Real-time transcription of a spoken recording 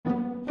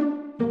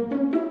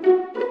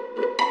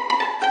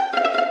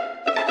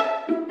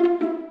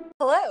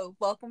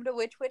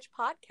Witch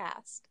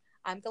podcast.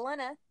 I'm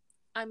Galena.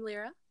 I'm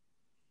Lyra.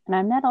 And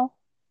I'm Nettle.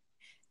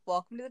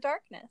 Welcome to the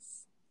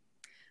darkness.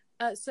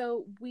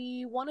 So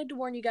we wanted to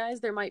warn you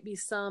guys there might be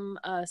some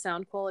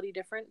sound quality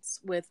difference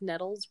with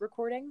Nettle's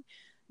recording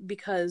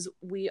because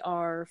we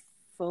are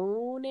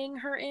phoning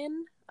her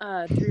in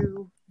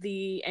through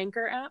the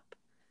Anchor app.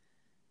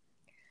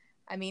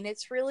 I mean,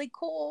 it's really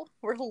cool.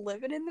 We're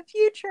living in the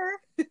future.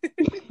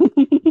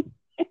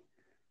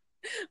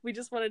 We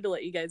just wanted to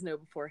let you guys know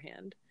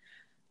beforehand.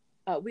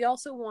 We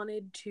also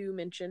wanted to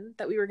mention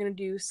that we were going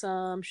to do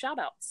some shout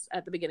outs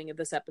at the beginning of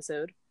this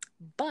episode,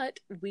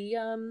 but we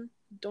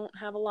don't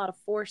have a lot of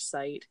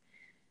foresight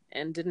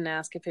and didn't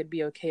ask if it'd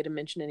be okay to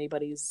mention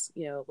anybody's,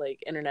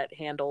 internet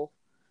handle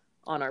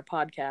on our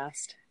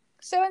podcast.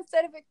 So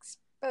instead of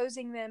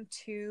exposing them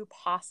to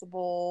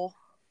possible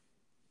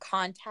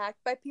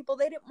contact by people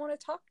they didn't want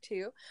to talk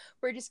to,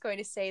 we're just going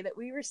to say that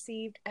we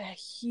received a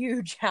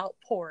huge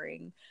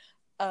outpouring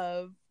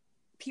of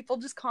people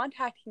just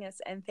contacting us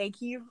and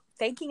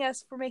thanking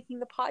us for making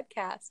the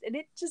podcast, and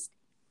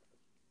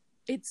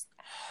it's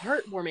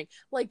heartwarming.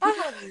 Like,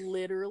 people have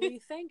literally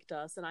thanked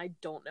us, and I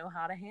don't know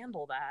how to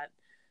handle that.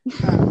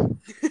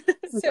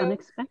 It's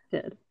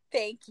unexpected.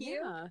 Thank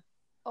you. Yeah.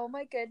 Oh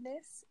my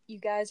goodness, you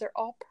guys are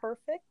all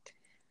perfect.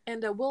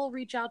 And we'll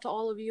reach out to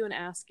all of you and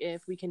ask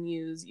if we can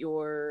use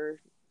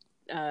your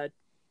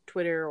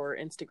Twitter or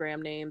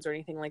Instagram names or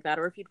anything like that,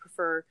 or if you'd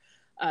prefer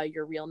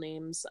your real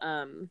names.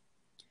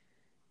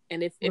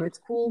 And if it's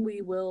cool,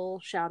 we will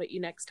shout at you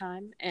next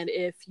time. And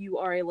if you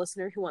are a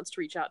listener who wants to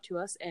reach out to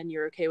us and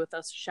you're okay with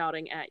us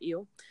shouting at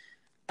you.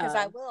 Because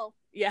I will.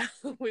 Yeah,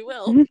 we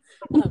will.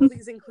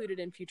 Please include it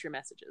in future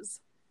messages.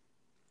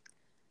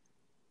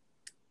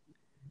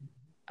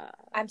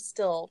 I'm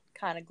still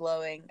kind of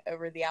glowing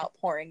over the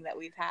outpouring that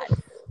we've had.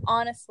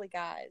 Honestly,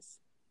 guys,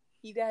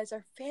 you guys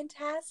are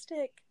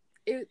fantastic.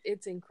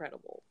 It's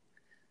incredible.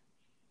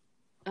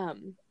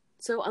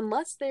 So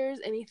unless there's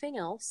anything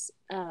else,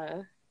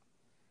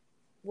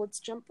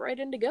 let's jump right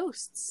into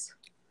ghosts.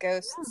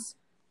 Ghosts.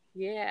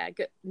 Yeah.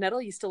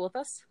 Nettle, you still with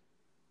us?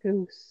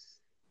 Goose.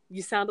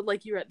 You sounded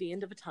like you were at the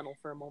end of a tunnel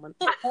for a moment.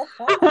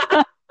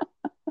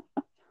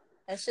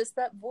 It's just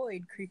that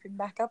void creeping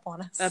back up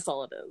on us. That's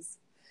all it is.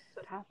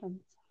 That's what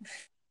happens.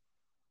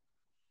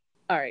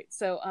 All right.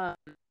 So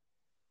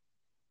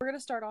we're going to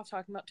start off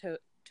talking about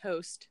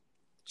toast.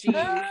 Jeez.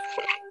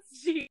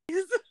 Jeez.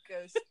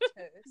 Ghost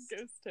toast.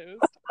 Ghost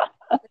toast.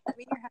 Does that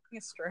mean you're having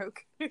a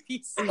stroke if you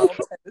smell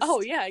toast?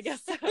 Oh, yeah, I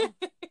guess so.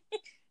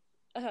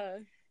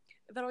 That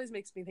always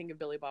makes me think of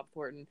Billy Bob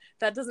Thornton.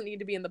 That doesn't need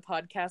to be in the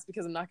podcast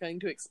because I'm not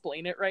going to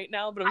explain it right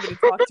now, but I'm going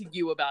to talk to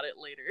you about it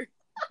later.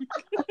 Is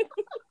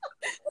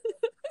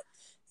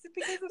it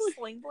because of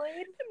Sling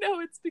Blade? No,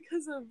 it's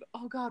because of,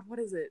 oh God, what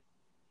is it?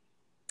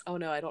 Oh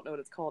no, I don't know what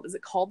it's called. Is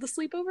it called The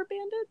Sleepover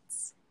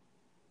Bandits?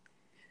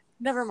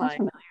 Never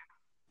mind.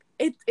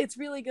 It's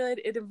really good.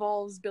 It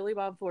involves Billy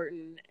Bob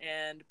Thornton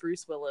and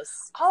Bruce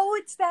Willis. Oh,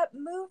 it's that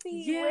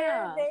movie.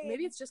 Yeah, where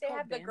maybe it's just they called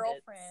have the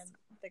Bandits.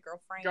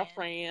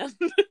 girlfriend.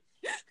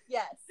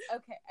 Yes.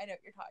 Okay, I know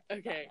what you're talking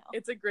about now.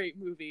 It's a great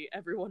movie.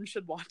 Everyone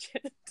should watch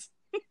it.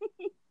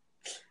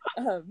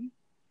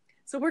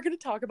 So we're going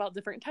to talk about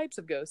different types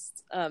of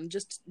ghosts.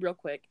 Just real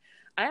quick.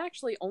 I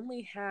actually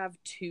only have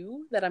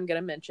two that I'm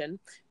going to mention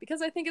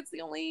because I think it's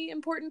the only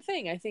important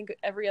thing. I think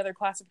every other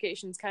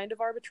classification is kind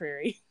of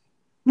arbitrary.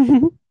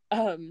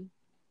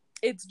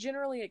 It's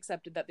generally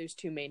accepted that there's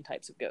two main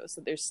types of ghosts.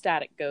 So there's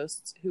static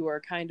ghosts who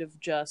are kind of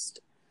just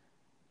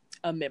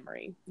a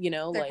memory, They're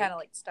kind of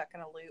like stuck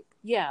in a loop.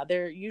 Yeah,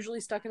 they're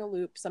usually stuck in a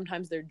loop.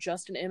 Sometimes they're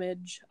just an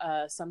image.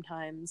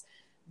 Sometimes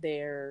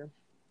they're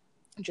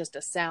just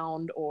a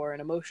sound or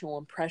an emotional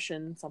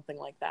impression, something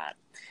like that.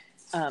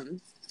 And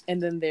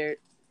then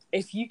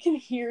if you can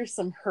hear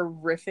some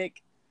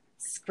horrific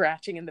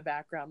scratching in the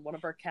background, one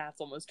of our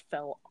cats almost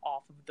fell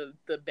off of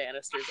the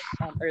banisters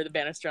or the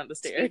banister on the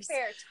stairs. To be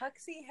fair,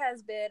 Tuxie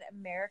has been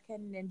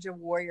American Ninja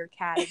Warrior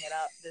catting it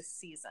up this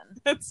season.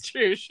 That's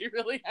true. She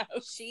really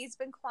has. She's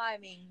been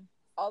climbing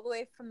all the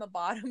way from the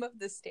bottom of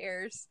the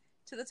stairs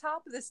to the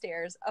top of the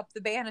stairs up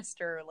the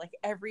banister like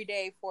every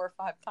day 4 or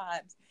 5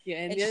 times. Yeah,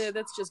 and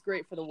that's just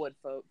great for the wood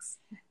folks.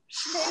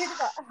 She made it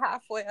about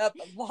halfway up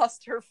and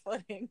lost her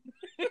footing.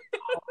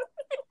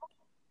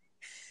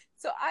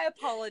 So I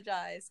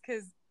apologize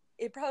because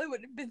it probably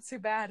wouldn't have been so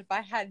bad if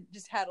I hadn't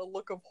just had a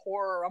look of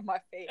horror on my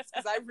face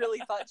because I really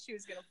thought she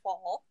was going to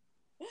fall.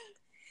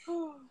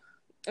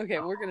 Okay,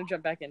 we're going to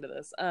jump back into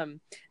this.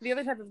 The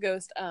other type of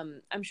ghost,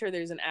 I'm sure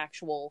there's an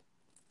actual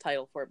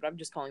title for it, but I'm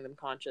just calling them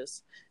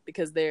conscious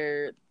because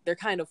they're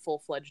kind of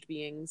full-fledged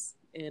beings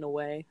in a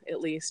way, at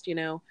least,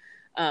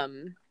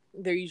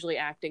 They're usually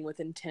acting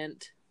with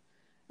intent.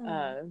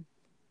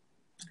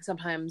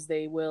 Sometimes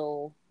they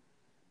will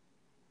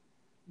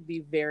be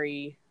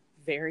very,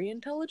 very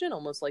intelligent,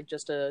 almost like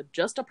just a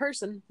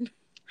person.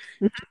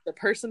 The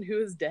person who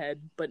is dead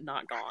but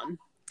not gone.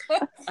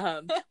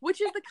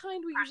 Which is the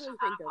kind we usually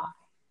think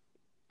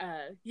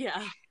of.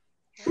 Yeah.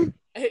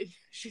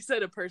 She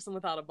said a person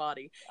without a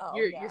body.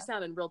 You're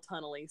sounding real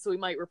tunnely, so we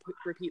might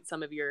repeat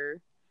some of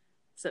your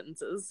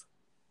sentences.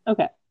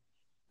 Okay.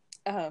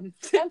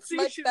 That's so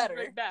much she's better.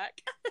 right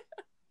back.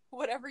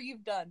 Whatever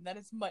you've done, that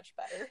is much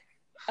better.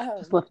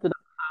 Just lift it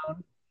up.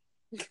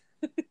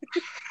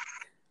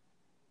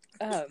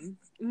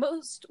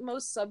 Most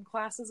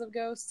subclasses of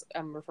ghosts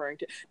I'm referring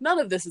to, none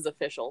of this is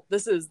official.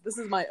 This is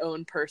my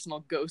own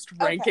personal ghost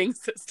ranking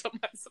system,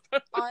 I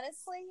suppose.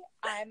 Honestly,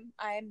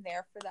 I'm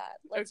there for that.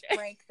 Let's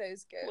rank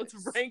those ghosts.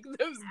 Let's rank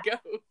those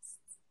ghosts.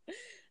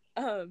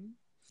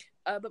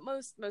 But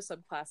most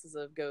subclasses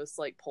of ghosts,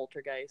 like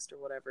poltergeist or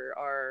whatever,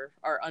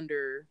 are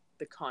under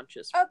the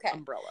conscious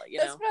umbrella.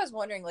 That's what I was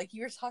wondering. Like,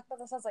 you were talking about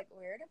this, I was like,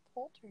 where did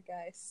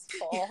poltergeists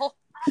fall?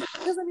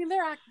 Because I mean,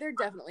 they're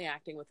definitely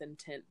acting with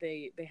intent.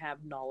 They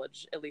have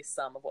knowledge, at least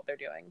some, of what they're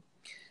doing.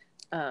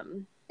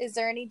 Is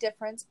there any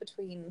difference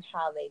between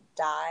how they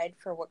died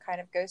for what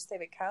kind of ghost they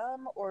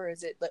become, or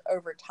is it like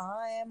over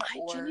time? I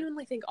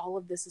genuinely think all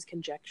of this is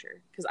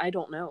conjecture, because I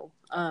don't know.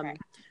 Okay.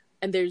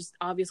 And there's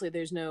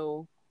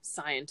no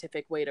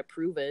scientific way to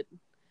prove it.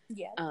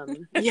 Yeah.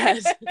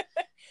 Yes.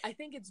 I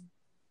think it's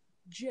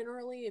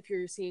generally, if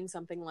you're seeing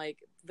something like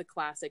the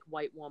classic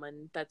white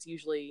woman, that's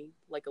usually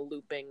like a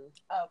looping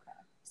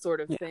sort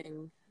of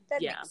thing.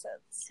 That makes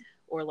sense.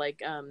 Or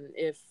like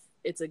if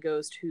it's a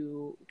ghost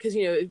who, because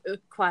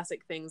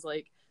classic things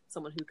like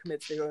someone who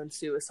commits their own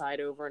suicide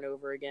over and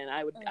over again,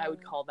 I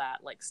would call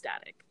that like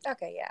static.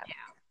 Okay.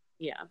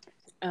 Yeah.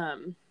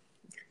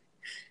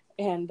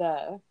 And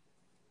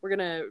we're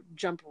gonna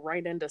jump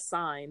right into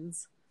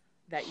signs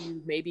that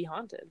you may be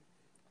haunted.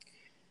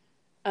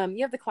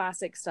 You have the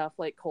classic stuff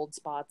like cold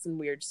spots and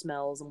weird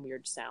smells and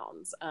weird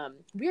sounds.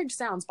 Weird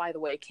sounds, by the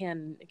way,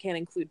 can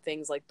include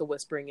things like the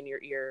whispering in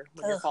your ear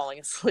when you're falling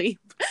asleep,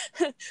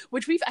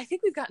 which I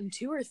think we've gotten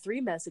 2 or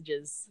 3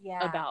 messages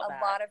about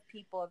that. A lot of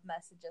people have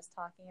messaged us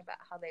talking about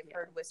how they've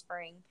heard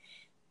whispering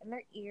in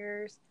their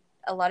ears.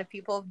 A lot of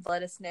people have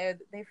let us know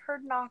that they've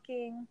heard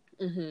knocking.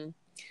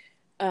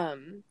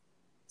 Mm-hmm.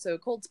 So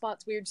cold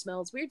spots, weird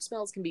smells. Weird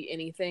smells can be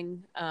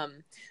anything.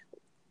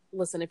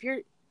 Listen, if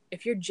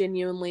you're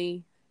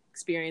genuinely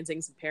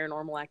experiencing some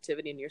paranormal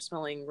activity and you're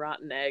smelling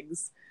rotten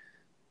eggs,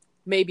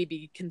 maybe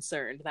be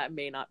concerned. That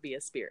may not be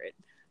a spirit.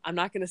 I'm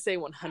not going to say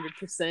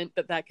 100%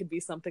 that could be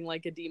something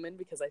like a demon,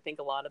 because I think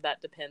a lot of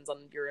that depends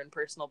on your own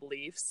personal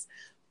beliefs.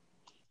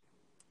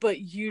 But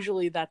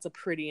usually that's a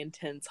pretty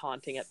intense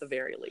haunting at the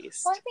very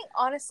least. Well, I think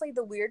honestly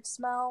the weird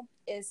smell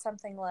is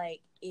something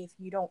like if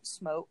you don't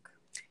smoke.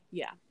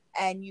 Yeah.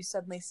 And you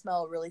suddenly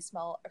smell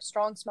a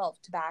strong smell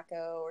of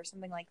tobacco or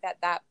something like that.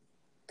 That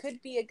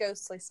could be a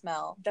ghostly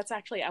smell. That's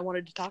actually, I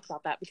wanted to talk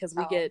about that because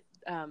we get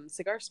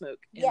cigar smoke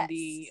in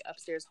the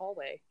upstairs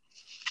hallway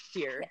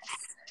here.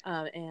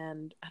 Yes.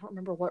 And I don't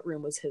remember what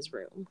room was his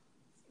room.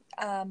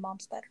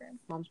 Mom's bedroom.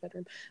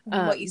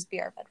 What used to be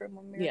our bedroom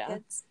when we were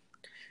kids.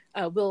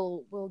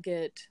 We'll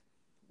get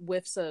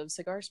whiffs of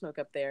cigar smoke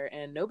up there,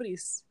 and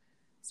nobody's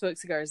smoked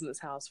cigars in this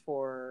house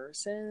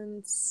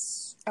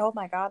since... Oh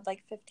my god,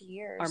 like 50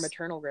 years. Our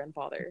maternal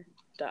grandfather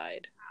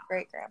died.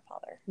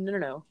 Great-grandfather.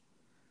 No.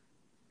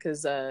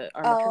 Because our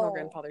maternal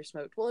grandfather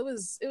smoked. Well, it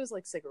was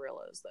like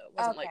cigarillos, though. It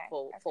wasn't like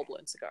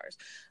full-blown cigars.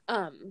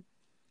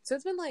 So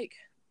it's been like...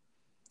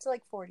 So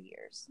like 40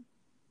 years.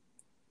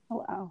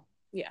 Oh, wow.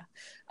 Yeah.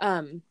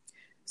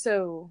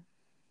 So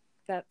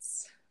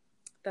that's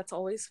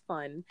always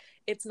fun.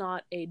 It's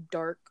not a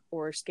dark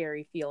or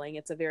scary feeling.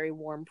 It's a very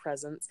warm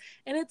presence.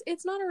 And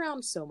it's not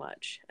around so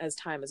much as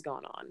time has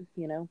gone on,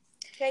 Yeah,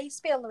 I used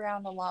to be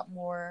around a lot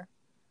more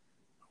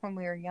when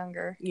we were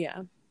younger.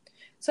 Yeah.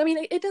 So, I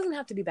mean, it doesn't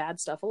have to be bad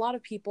stuff. A lot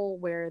of people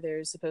where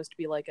there's supposed to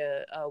be like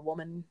a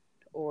woman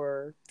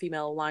or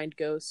female-aligned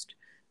ghost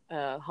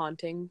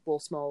haunting will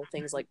smell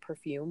things like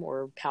perfume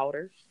or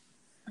powder.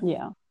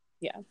 Yeah.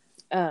 Yeah.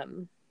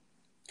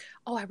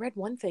 I read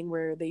one thing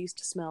where they used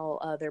to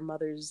smell their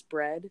mother's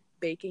bread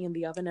baking in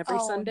the oven every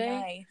Sunday,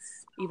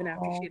 nice. Even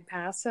after she had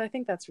passed. So I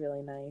think that's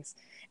really nice.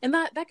 And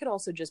that could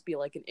also just be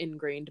like an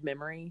ingrained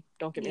memory.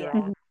 Don't get me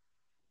wrong.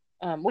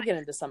 We'll get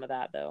into some of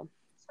that, though.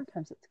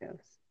 Sometimes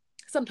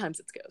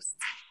it's ghosts.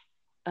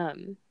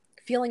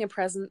 Feeling a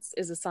presence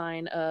is a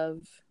sign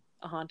of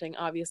a haunting,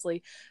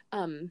 obviously.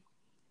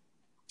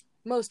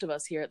 Most of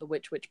us here at the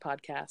Witch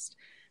podcast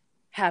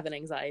have an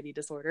anxiety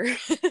disorder.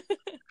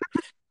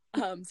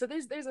 So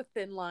there's a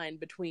thin line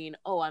between,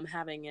 I'm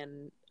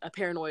having a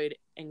paranoid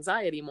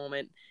anxiety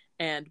moment,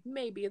 and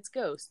maybe it's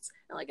ghosts.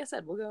 And like I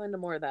said, we'll go into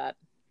more of that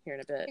here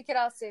in a bit. It could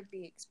also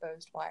be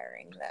exposed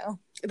wiring, though.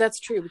 That's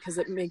true, because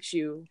it makes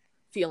you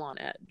feel on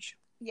edge.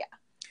 Yeah.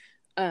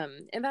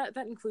 And that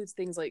includes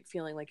things like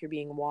feeling like you're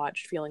being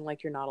watched, feeling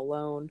like you're not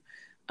alone.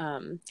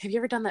 Have you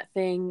ever done that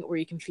thing where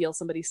you can feel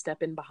somebody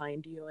step in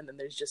behind you and then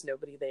there's just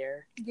nobody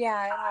there?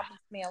 Yeah, it happens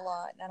to me a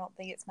lot. I don't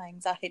think it's my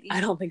anxiety.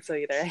 I don't think so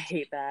either. I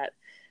hate that.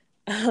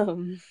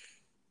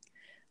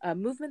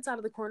 Movements out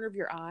of the corner of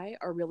your eye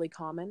are really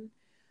common.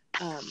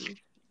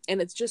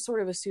 And it's just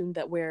sort of assumed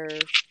that where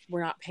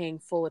we're not paying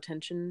full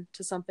attention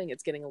to something,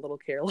 it's getting a little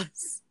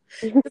careless.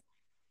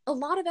 A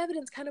lot of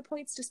evidence kind of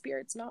points to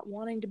spirits not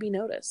wanting to be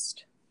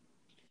noticed.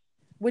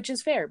 which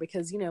is fair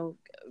because,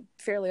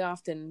 fairly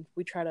often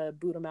we try to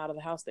boot them out of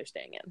the house they're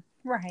staying in.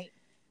 Right.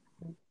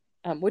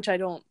 Which I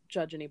don't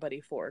judge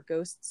anybody for.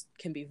 Ghosts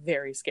can be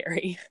very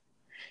scary.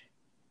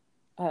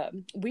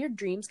 Weird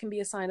dreams can be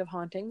a sign of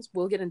hauntings.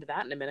 We'll get into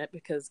that in a minute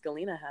because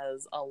Galena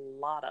has a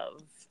lot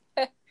of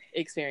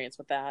experience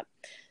with that.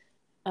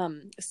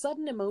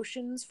 Sudden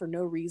emotions for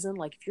no reason,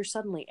 like if you're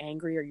suddenly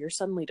angry or you're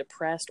suddenly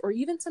depressed, or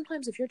even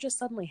sometimes if you're just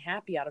suddenly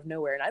happy out of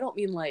nowhere. And I don't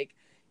mean like,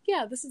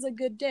 yeah, this is a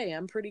good day,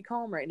 I'm pretty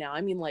calm right now.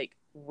 I mean like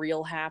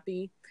real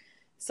happy.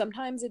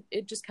 Sometimes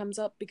it just comes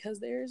up because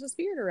there's a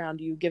spirit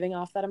around you giving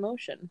off that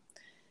emotion.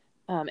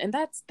 And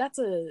that's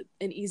an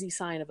easy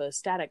sign of a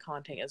static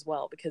haunting as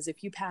well, because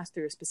if you pass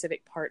through a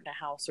specific part in a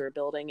house or a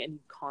building and you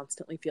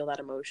constantly feel that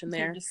emotion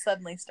there, you just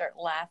suddenly start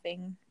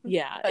laughing.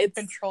 Yeah,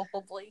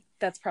 uncontrollably.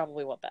 That's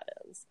probably what that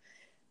is.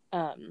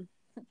 Or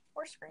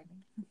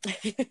screaming.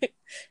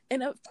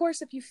 And of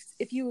course,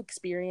 if you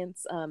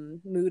experience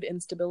mood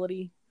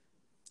instability,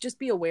 just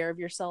be aware of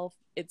yourself.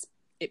 It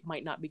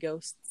might not be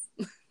ghosts.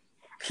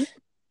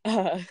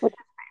 I'm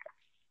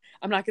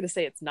not going to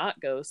say it's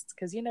not ghosts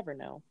because you never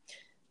know.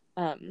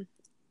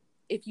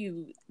 If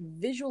you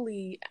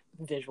visually,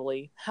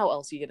 how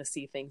else are you going to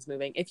see things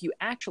moving? If you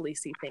actually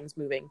see things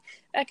moving,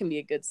 that can be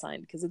a good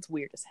sign because it's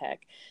weird as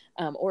heck.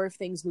 Or if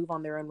things move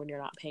on their own when you're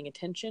not paying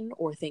attention,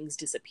 or things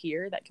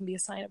disappear, that can be a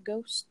sign of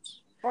ghosts.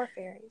 Or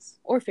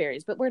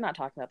fairies. But we're not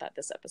talking about that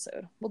this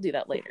episode. We'll do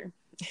that later.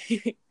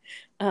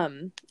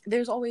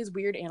 There's always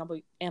weird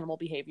animal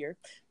behavior.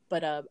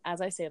 But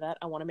as I say that,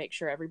 I want to make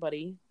sure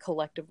everybody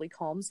collectively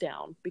calms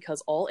down,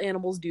 because all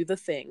animals do the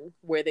thing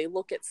where they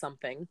look at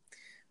something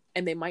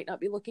and they might not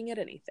be looking at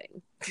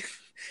anything.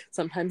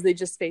 Sometimes they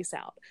just face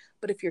out.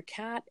 But if your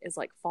cat is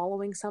like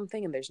following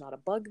something and there's not a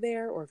bug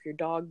there, or if your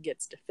dog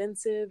gets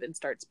defensive and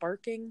starts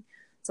barking,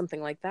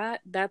 something like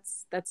that,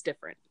 that's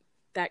different.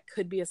 That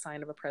could be a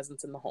sign of a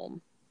presence in the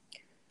home.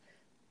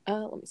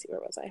 Let me see, where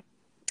was I?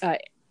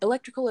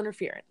 Electrical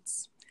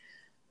interference.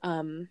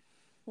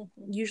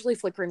 Usually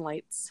flickering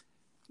lights,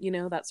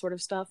 that sort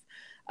of stuff.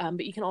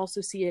 But you can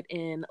also see it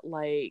in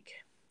like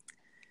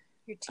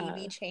your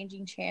TV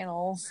changing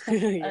channels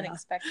yeah.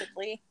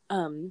 unexpectedly.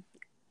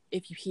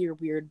 If you hear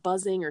weird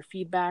buzzing or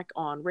feedback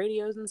on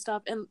radios and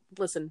stuff. And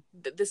listen,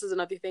 this is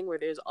another thing where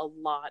there's a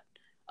lot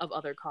of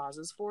other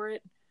causes for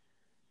it.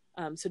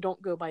 So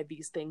don't go by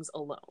these things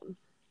alone.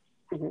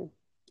 Mm-hmm.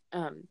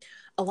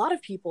 A lot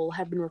of people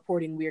have been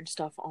reporting weird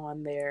stuff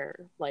on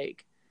their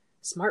like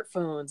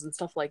smartphones and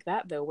stuff like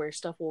that, though, where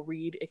stuff will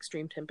read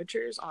extreme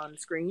temperatures on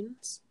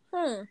screens.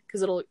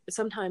 Because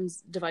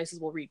sometimes devices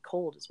will read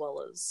cold as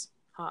well as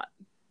hot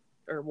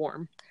or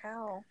warm.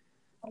 How?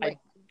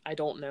 I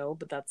don't know,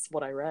 but that's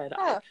what I read.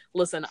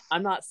 Listen,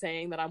 I'm not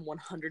saying that I'm 100% right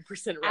on this.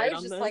 I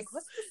was just like,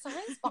 what's the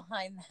science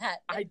behind that?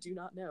 I do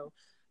not know.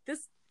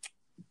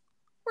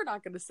 We're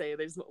not going to say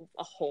there's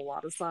a whole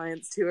lot of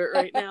science to it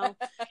right now.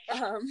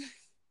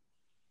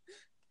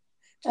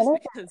 Just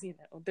because,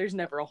 there's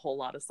never a whole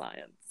lot of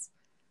science.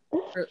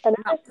 Or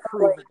not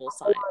provable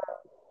science.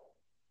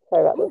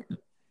 Sorry about this.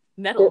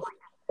 Nettle.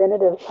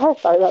 Definitive.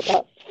 Sorry about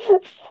that.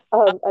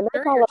 I'm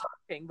sure you're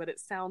talking, but it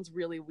sounds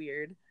really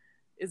weird.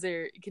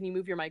 Can you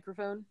move your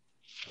microphone?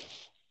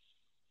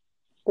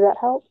 Does that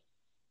help?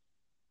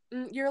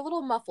 You're a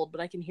little muffled, but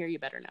I can hear you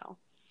better now.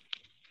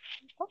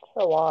 Not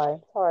sure why.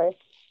 Sorry.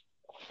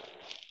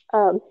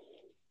 I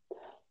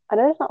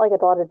know there's not like a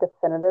lot of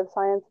definitive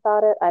science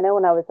about it. I know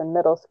when I was in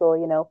middle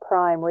school,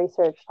 prime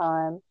research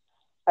time,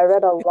 I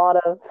read a lot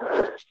of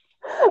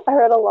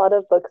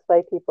books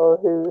by people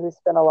who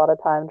spent a lot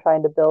of time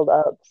trying to build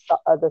up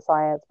the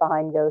science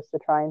behind ghosts to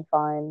try and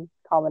find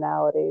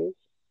commonalities.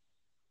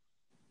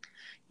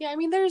 Yeah, I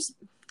mean, there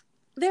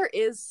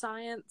is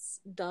science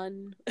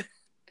done. It's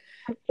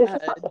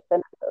just not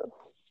definitive.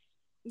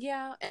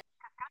 Yeah.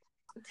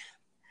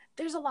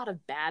 There's a lot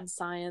of bad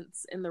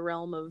science in the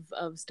realm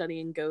of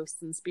studying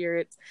ghosts and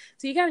spirits.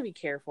 So you got to be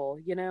careful,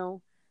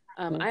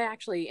 Mm-hmm. I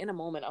actually, in a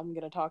moment, I'm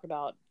going to talk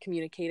about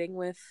communicating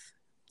with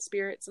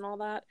spirits and all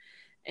that.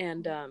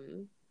 And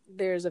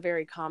there's a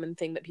very common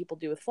thing that people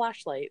do with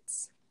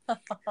flashlights.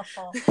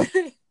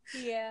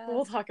 Yeah.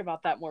 We'll talk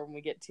about that more when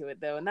we get to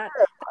it, though. And that's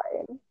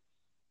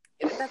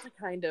a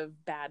kind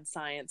of bad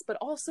science. But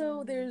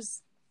also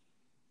there's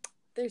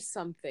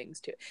some things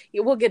to it.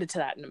 Yeah, we'll get into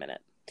that in a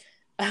minute.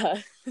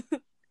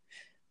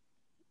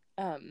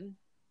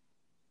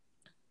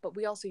 But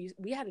we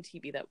had a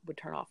TV that would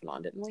turn off and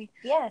on, didn't we?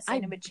 Yes,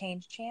 and it would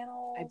change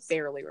channels. I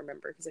barely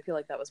remember because I feel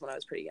like that was when I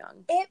was pretty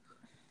young.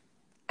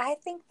 I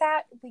think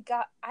that we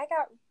got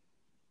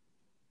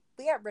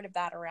rid of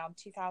that around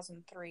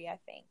 2003, I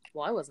think.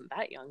 Well, I wasn't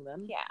that young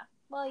then. Yeah.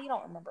 Well, you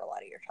don't remember a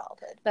lot of your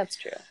childhood. That's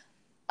true.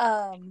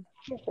 Oh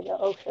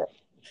shit.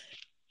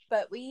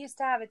 But we used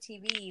to have a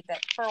TV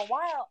that for a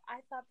while I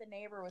thought the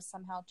neighbor was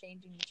somehow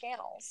changing the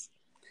channels.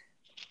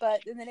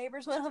 But then the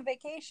neighbors went on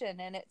vacation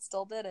and it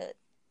still did it.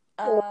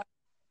 So,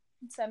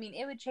 I mean,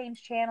 it would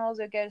change channels,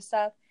 it would go to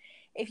stuff.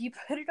 If you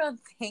put it on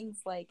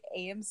things like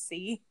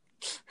AMC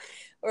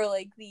or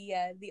like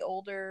the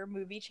older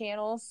movie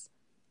channels,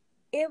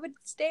 it would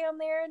stay on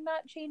there and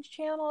not change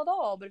channel at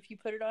all. But if you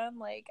put it on,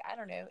 like, I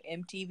don't know,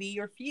 MTV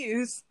or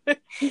Fuse,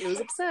 it was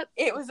upset.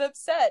 It was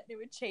upset. It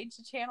would change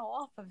the channel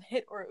off of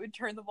it, or it would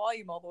turn the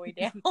volume all the way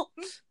down.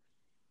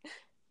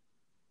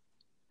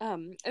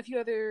 A few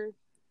other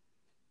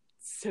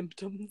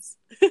symptoms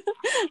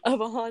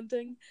of a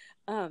haunting.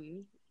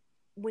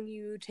 When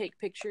you take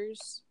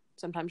pictures,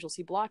 sometimes you'll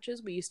see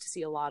blotches. We used to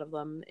see a lot of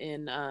them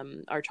in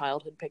our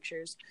childhood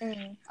pictures.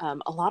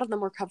 A lot of them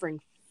were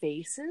covering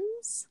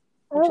faces,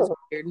 which is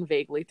weird and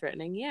vaguely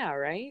threatening. Yeah,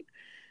 right?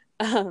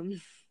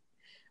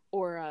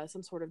 Or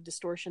some sort of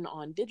distortion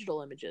on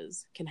digital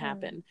images can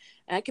happen.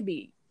 And that could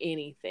be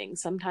anything.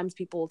 Sometimes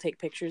people will take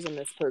pictures in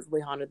a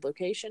supposedly haunted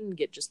location and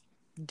get just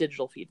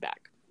digital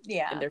feedback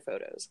in their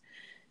photos.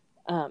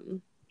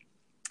 And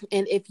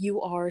if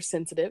you are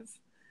sensitive,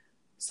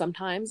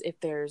 sometimes if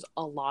there's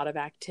a lot of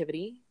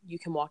activity, you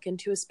can walk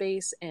into a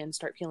space and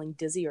start feeling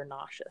dizzy or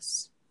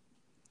nauseous.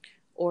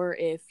 Or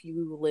if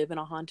you live in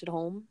a haunted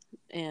home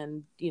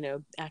and, you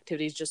know,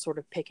 activity is just sort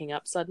of picking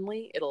up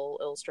suddenly,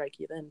 it'll strike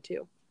you then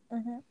too.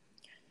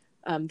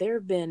 There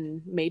have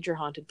been major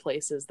haunted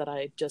places that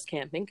I just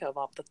can't think of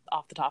off the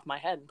top of my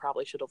head, and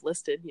probably should have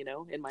listed, you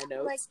know, in my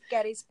notes. Like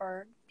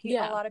Gettysburg. A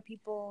lot of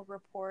people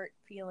report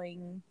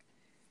feeling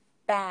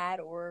bad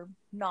or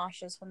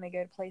nauseous when they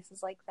go to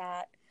places like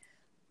that.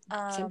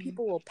 Some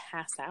people will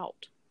pass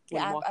out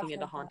when walking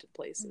into haunted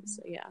places.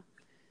 So yeah,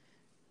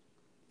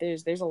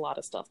 there's a lot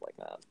of stuff like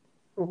that.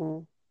 I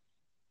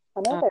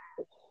know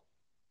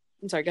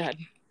I'm sorry, go ahead.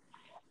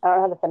 I don't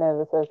know how definitive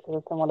this is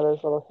because it's in one of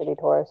those little shitty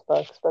tourist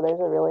books, but there's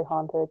a really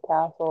haunted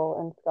castle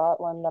in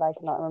Scotland that I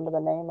cannot remember the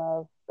name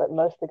of. But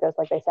most of the ghosts,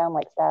 like, they sound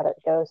like static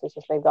ghosts. It's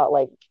just they've got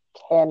like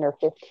 10 or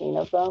 15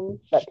 of them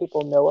that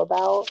people know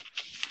about.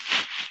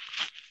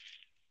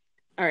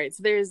 All right,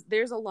 so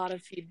there's a lot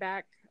of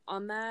feedback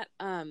on that.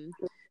 So I'm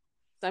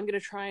going to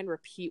try and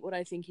repeat what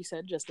I think you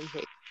said just in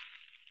case.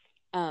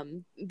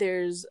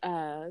 There's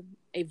a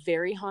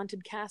very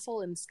haunted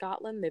castle in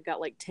Scotland. They've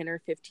got like 10 or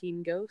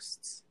 15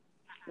 ghosts.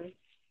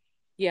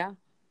 Yeah?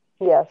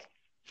 Yes.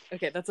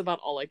 Okay, that's about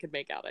all I could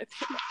make out, I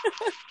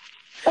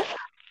think.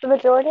 The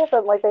majority of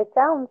them, like, they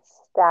sound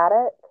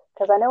static,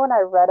 because I know when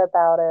I read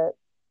about it,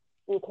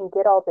 you can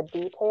get all the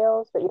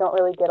details, but you don't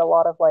really get a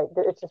lot of, like,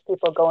 it's just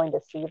people going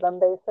to see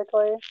them,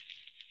 basically.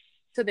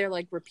 So they're,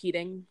 like,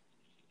 repeating?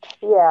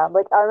 Yeah,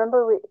 like, I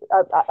remember,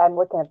 I'm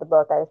looking at the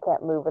book, I just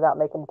can't move without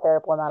making a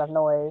terrible amount of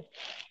noise.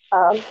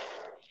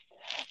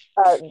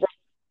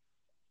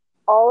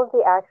 All of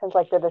the actions,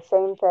 like, they're the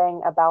same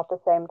thing about the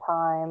same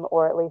time,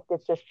 or at least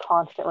it's just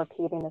constant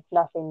repeating. It's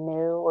nothing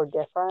new or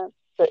different.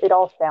 So it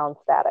all sounds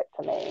static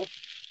to me.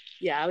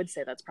 Yeah, I would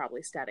say that's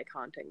probably static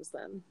hauntings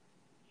then.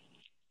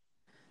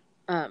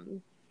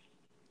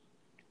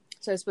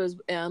 So I suppose,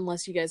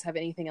 unless you guys have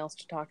anything else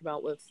to talk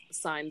about with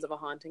signs of a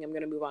haunting, I'm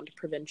going to move on to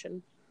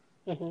prevention.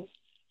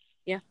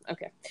 Yeah,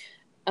 okay.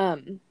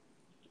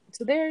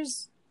 So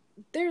there's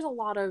a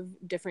lot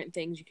of different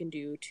things you can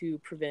do to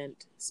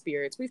prevent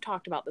spirits. We've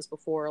talked about this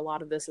before. A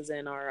lot of this is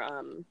in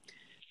our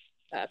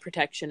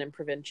protection and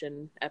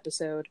prevention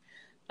episode.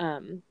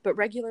 But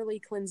regularly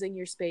cleansing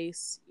your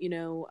space, you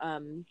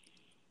know,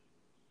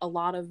 a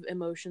lot of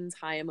emotions,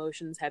 high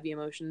emotions, heavy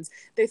emotions,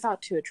 they're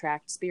thought to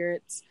attract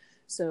spirits.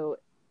 So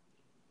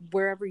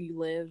wherever you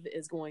live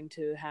is going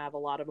to have a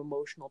lot of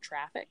emotional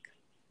traffic,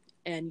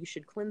 and you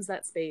should cleanse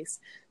that space,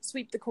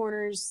 sweep the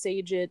corners,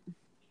 sage it,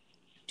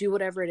 do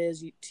whatever it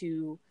is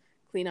to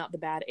clean out the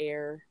bad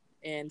air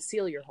and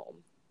seal your home.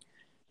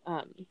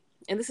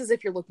 And this is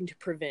if you're looking to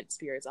prevent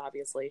spirits,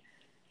 obviously.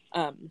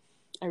 I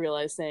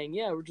realize saying,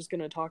 yeah, we're just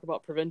going to talk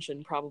about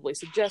prevention probably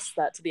suggests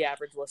that to the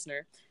average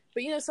listener.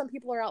 But, you know, some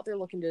people are out there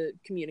looking to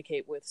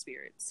communicate with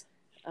spirits.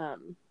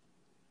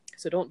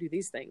 So don't do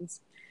these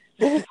things.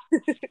 Try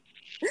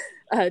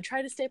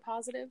to stay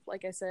positive.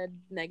 Like I said,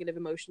 negative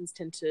emotions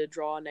tend to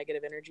draw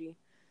negative energy.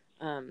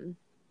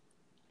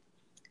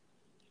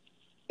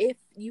 If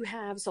you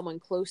have someone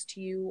close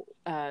to you,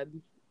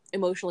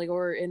 emotionally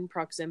or in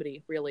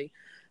proximity, really,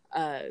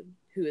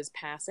 who is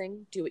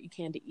passing, do what you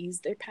can to ease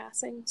their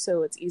passing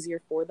so it's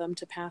easier for them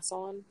to pass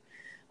on.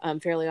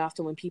 Fairly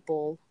often when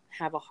people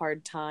have a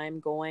hard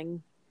time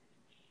going,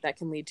 that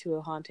can lead to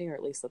a haunting, or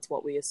at least that's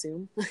what we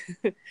assume.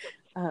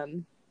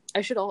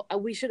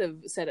 We should have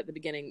said at the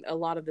beginning, a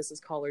lot of this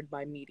is colored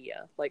by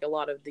media. Like a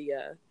lot of the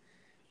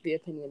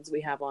opinions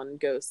we have on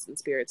ghosts and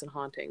spirits and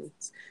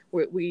hauntings,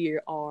 we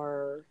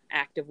are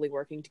actively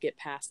working to get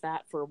past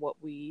that for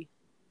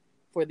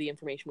the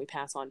information we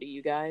pass on to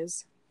you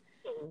guys.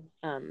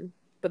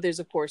 But there's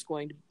of course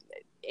going to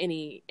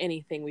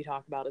anything we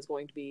talk about is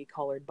going to be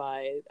colored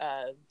by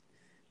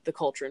the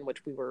culture in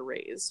which we were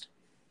raised.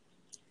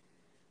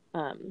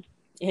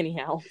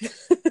 Anyhow.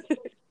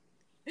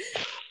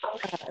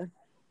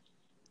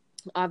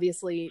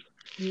 Obviously,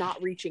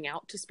 not reaching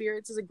out to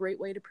spirits is a great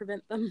way to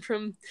prevent them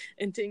from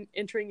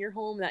entering your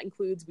home. That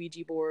includes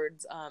Ouija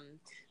boards,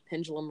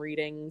 pendulum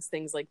readings,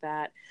 things like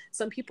that.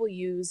 Some people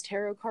use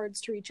tarot cards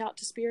to reach out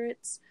to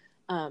spirits.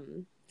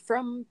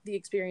 from the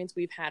experience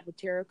we've had with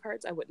tarot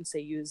cards, I wouldn't say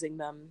using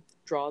them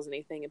draws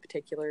anything in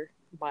particular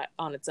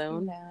on its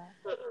own. No.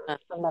 I've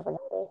never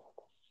noticed.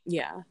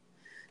 Yeah.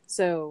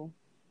 So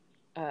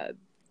I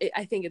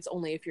think it's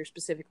only if you're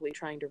specifically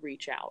trying to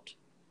reach out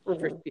for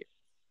spirit.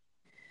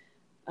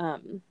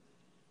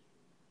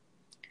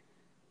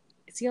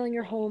 Sealing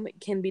your home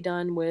can be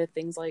done with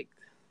things like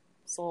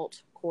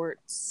salt,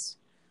 quartz,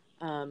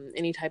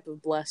 any type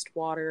of blessed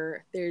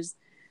water. There's,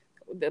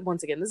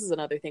 once again, this is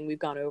another thing we've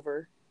gone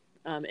over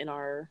in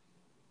our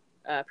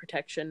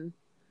protection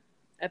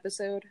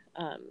episode.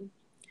 And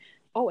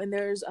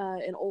there's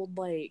an old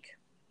like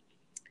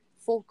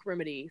folk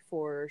remedy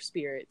for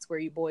spirits where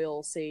you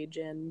boil sage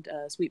and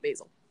sweet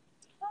basil.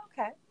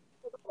 Okay.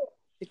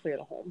 To clear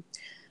the home.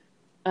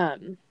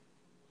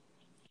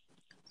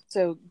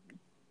 So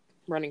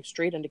running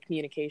straight into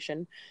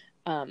communication,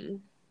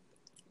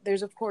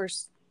 there's of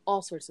course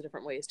all sorts of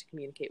different ways to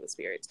communicate with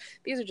spirits.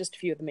 These are just a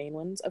few of the main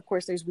ones. Of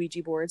course, there's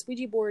Ouija boards.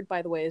 Ouija board,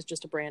 by the way, is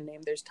just a brand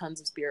name. There's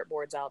tons of spirit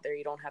boards out there.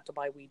 You don't have to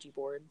buy Ouija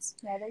boards.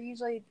 Yeah,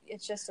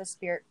 it's just a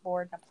spirit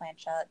board and a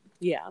planchette.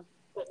 Yeah.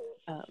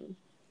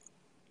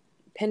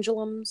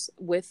 Pendulums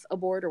with a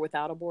board or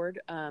without a board.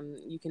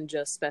 You can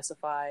just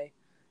specify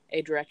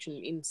a direction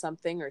means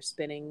something or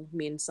spinning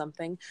means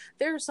something.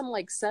 There are some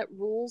like set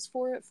rules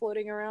for it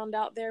floating around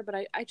out there, but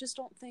I just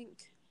don't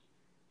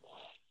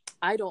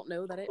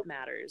know that it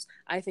matters.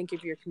 I think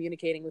if you're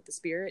communicating with the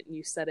spirit and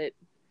you set it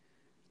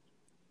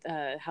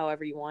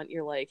however you want,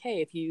 you're like,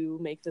 hey, if you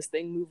make this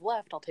thing move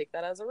left, I'll take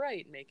that as a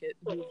right. Make it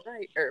move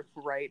right. Or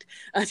right.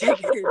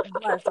 Take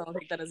it left, I'll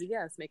take that as a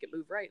yes. Make it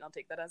move right, and I'll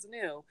take that as a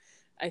no.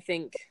 I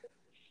think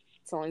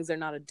as long as they're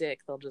not a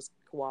dick, they'll just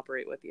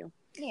cooperate with you.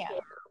 Yeah.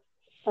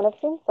 And I've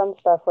seen some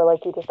stuff where,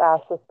 like, you just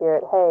ask the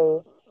spirit, hey,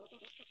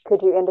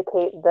 could you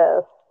indicate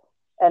this?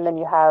 And then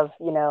you have,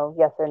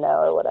 yes or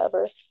no or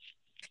whatever.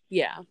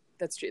 Yeah,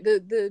 that's true.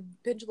 The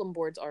pendulum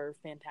boards are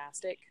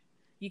fantastic.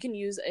 You can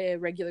use a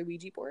regular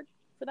Ouija board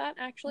for that,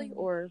 actually,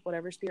 or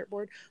whatever spirit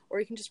board, or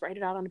you can just write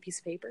it out on a piece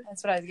of paper.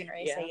 That's what I was getting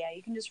ready to say. Yeah,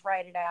 you can just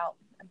write it out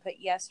and put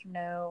yes or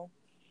no.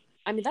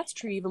 I mean, that's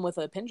true even with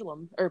a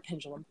pendulum,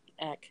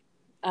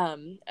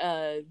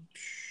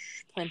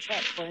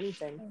 planchette or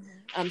anything.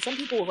 Some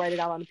people will write it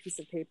out on a piece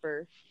of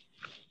paper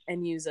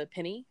and use a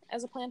penny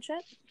as a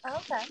planchette. Oh,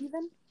 okay.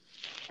 Even.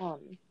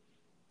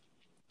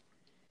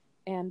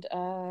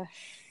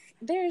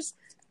 There's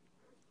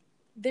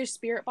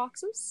spirit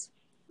boxes.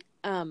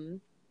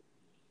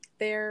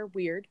 They're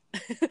weird.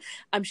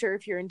 I'm sure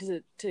if you're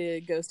into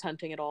ghost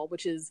hunting at all,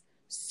 which is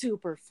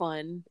super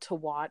fun to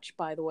watch,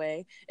 by the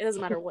way. It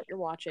doesn't matter what you're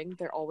watching.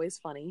 They're always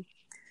funny.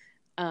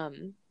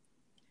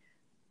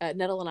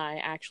 Nettle and I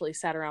actually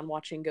sat around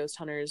watching ghost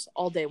hunters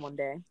all day one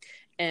day,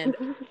 and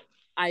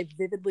I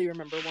vividly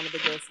remember one of the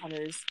ghost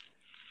hunters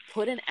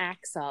stood an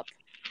axe up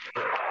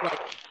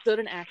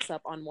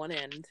on one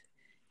end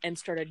and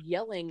started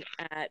yelling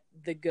at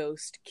the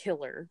ghost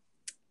killer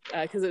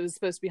because it was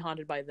supposed to be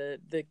haunted by the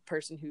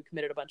person who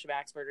committed a bunch of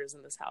axe murders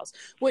in this house,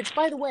 which,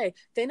 by the way,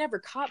 they never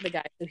caught the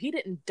guy, so he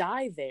didn't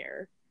die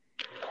there.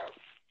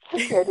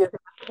 His spirit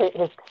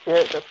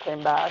just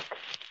came back.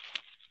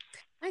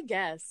 I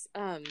guess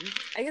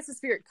the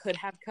spirit could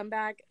have come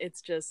back. It's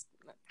just,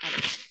 I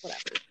don't know,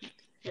 whatever.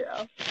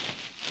 Yeah.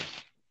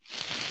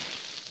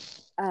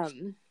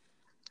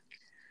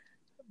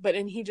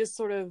 And he just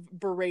sort of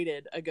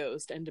berated a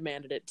ghost and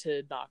demanded it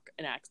to knock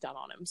an axe down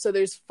on him. So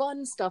there's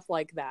fun stuff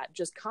like that.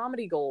 Just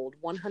comedy gold,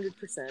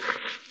 100%.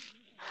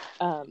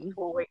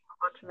 We'll wait to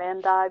watch a man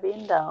die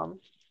being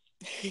dumb.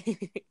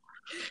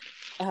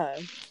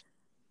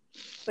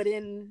 But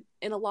in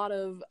a lot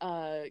of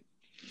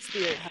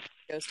spirit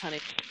ghost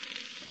hunting,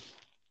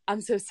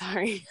 I'm so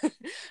sorry,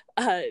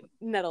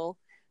 Nettle.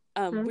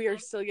 We are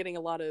still getting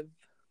a lot of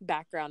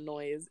background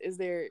noise. Is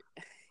there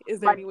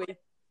any way?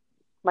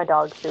 My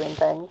dog's doing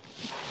things.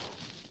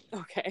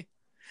 Okay.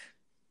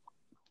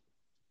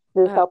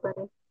 Does this help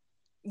any?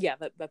 Yeah,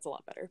 that's a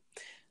lot better.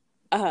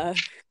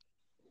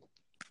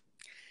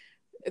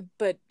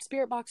 But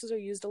spirit boxes are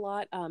used a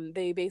lot.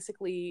 They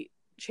basically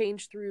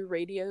change through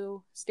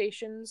radio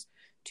stations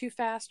too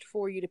fast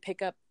for you to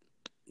pick up,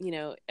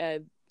 a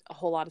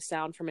whole lot of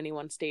sound from any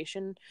one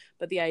station.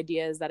 But the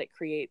idea is that it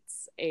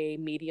creates a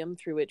medium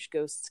through which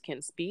ghosts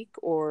can speak,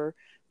 or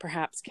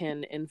perhaps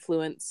can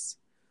influence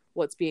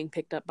what's being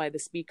picked up by the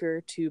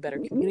speaker to better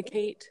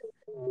communicate.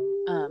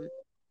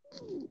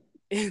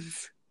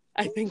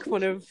 I think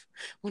one of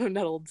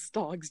Nettle's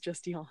dogs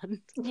just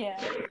yawned.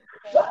 Yeah.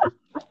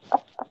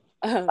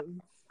 But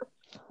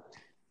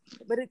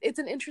it's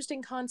an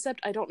interesting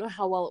concept. I don't know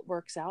how well it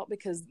works out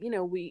because,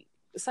 we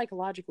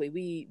psychologically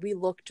we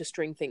look to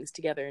string things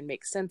together and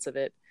make sense of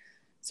it.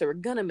 So we're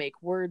gonna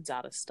make words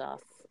out of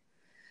stuff.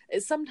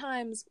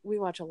 Sometimes we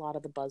watch a lot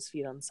of the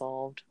BuzzFeed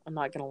Unsolved. I'm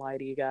not gonna lie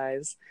to you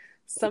guys.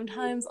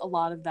 Sometimes a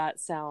lot of that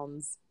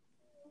sounds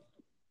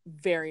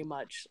very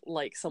much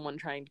like someone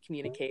trying to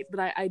communicate,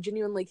 but I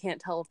genuinely can't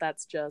tell if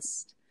that's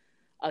just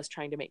us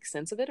trying to make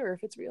sense of it or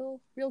if it's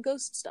real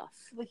ghost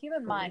stuff. The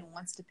human mind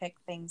wants to pick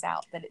things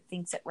out that it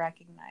thinks it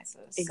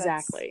recognizes.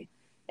 Exactly.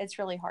 It's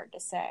really hard to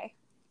say.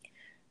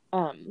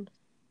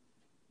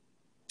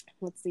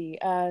 Let's see.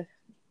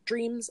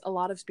 Dreams, a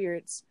lot of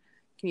spirits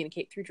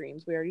communicate through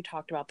dreams. We already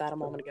talked about that a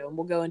moment ago, and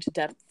we'll go into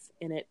depth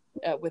in it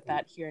with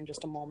that here in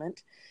just a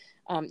moment.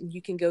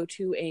 You can go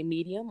to a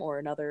medium or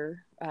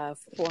another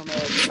form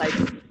of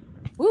psychic.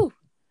 Woo!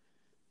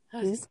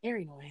 That was a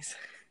scary noise.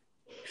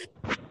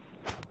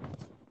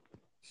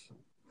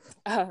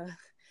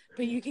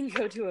 But you can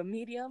go to a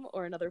medium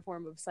or another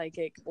form of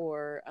psychic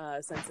or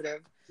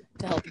sensitive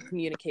to help you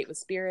communicate with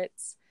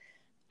spirits.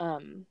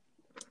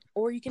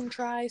 Or you can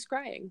try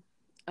scrying.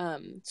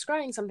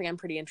 Scrying is something I'm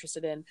pretty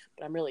interested in,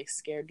 but I'm really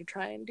scared to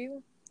try and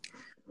do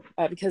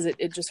because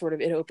it just sort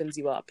of it opens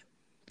you up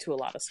to a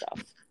lot of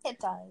stuff. It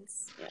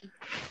does. Yeah.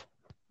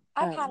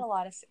 I've had a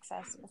lot of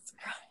success with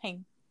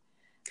scrying.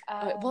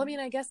 Well, I mean,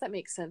 I guess that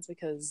makes sense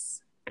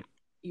because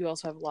you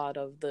also have a lot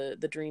of the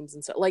dreams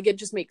and stuff. Like, it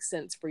just makes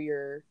sense for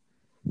your...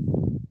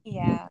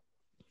 Yeah.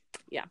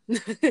 Yeah. Do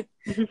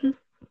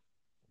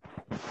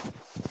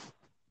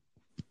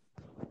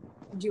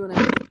you want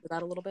to go into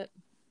that a little bit?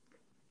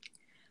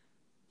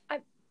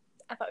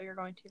 I thought we were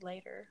going to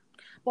later.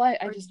 Well,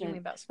 I just meant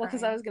about well,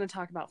 because I was going to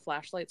talk about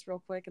flashlights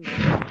real quick, and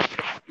then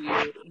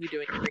you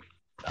doing great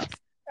stuff.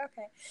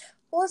 Okay.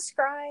 Well,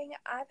 scrying,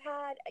 I've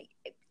had,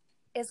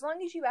 as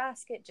long as you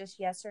ask it just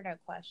yes or no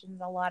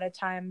questions, a lot of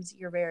times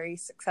you're very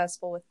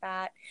successful with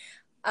that.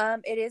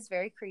 It is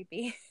very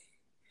creepy.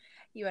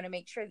 You want to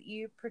make sure that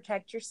you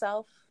protect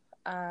yourself.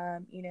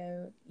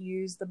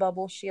 Use the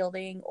bubble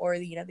shielding or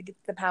the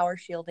power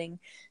shielding,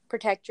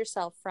 protect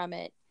yourself from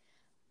it.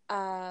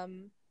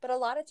 But a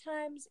lot of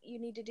times you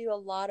need to do a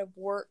lot of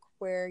work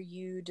where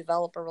you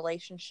develop a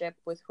relationship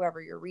with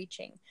whoever you're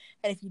reaching.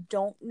 And if you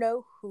don't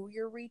know who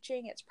you're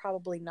reaching, it's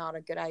probably not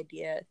a good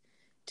idea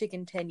to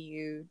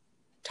continue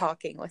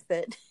talking with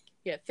it.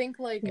 Yeah, think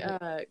like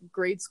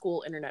grade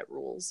school internet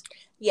rules.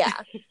 Yeah.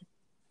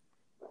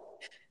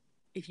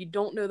 If you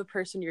don't know the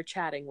person you're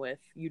chatting with,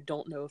 you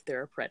don't know if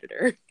they're a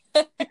predator.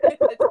 That's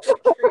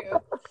true.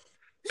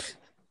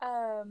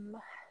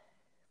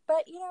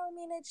 But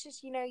it's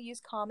just, use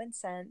common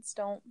sense.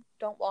 Don't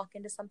walk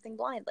into something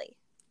blindly.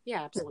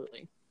 Yeah,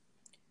 absolutely.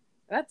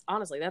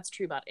 That's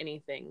true about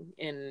anything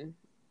in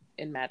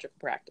magical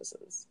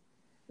practices.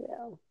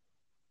 Yeah.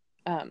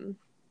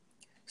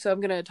 So I'm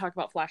going to talk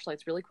about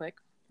flashlights really quick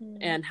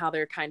and how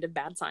they're kind of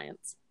bad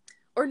science.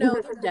 Or no,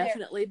 they're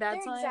definitely bad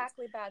they're science. They're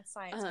exactly bad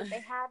science, but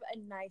they have a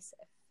nice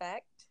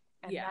effect,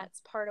 and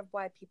that's part of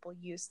why people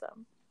use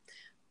them.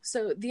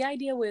 So the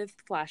idea with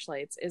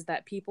flashlights is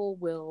that people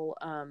will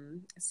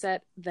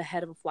set the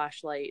head of a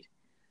flashlight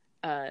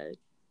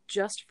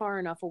just far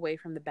enough away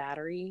from the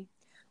battery.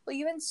 Well,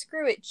 you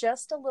unscrew it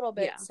just a little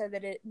bit so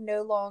that it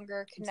no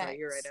longer connects. Sorry,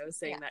 you're right. I was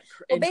saying that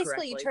Well,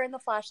 basically, you turn the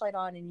flashlight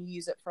on and you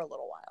use it for a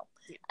little while.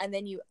 Yeah. And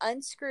then you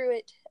unscrew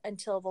it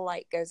until the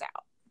light goes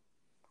out.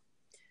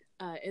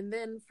 And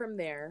then from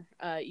there,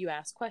 you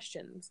ask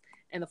questions.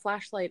 And the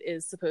flashlight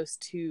is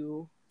supposed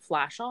to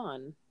flash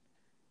on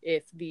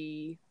if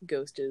the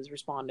ghost is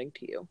responding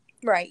to you.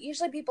 Right.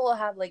 Usually people will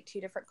have like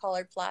 2 different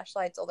colored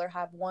flashlights, or they'll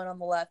have one on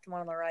the left,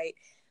 one on the right.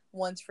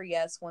 One's for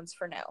yes, one's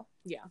for no.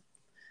 Yeah.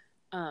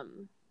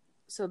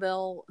 So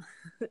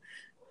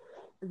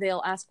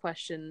they'll ask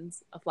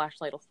questions, a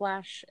flashlight will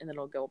flash, and then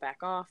it'll go back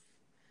off.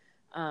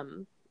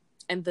 And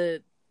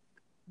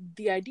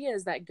the idea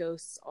is that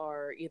ghosts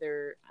are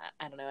either,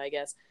 I don't know, I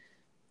guess,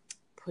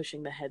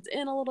 pushing the heads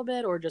in a little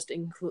bit, or just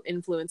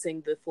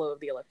influencing the flow of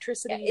the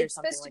electricity, or something like that.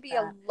 It's supposed to be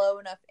a low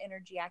enough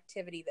energy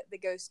activity that the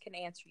ghost can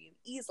answer you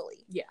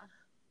easily. Yeah.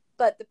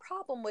 But the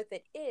problem with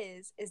it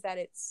is that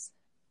it's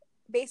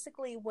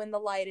basically, when the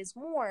light is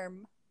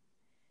warm,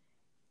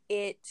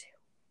 it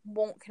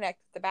won't connect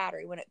with the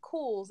battery. When it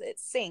cools, it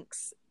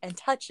sinks and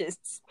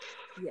touches.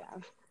 Yeah.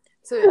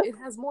 So it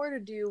has more to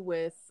do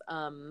with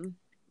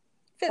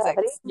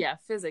physics. Yeah,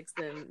 physics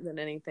than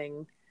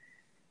anything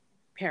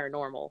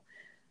paranormal.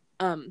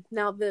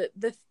 Now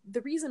the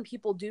reason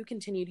people do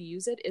continue to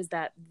use it is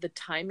that the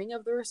timing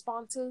of the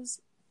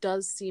responses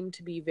does seem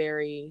to be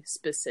very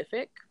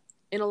specific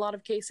in a lot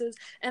of cases,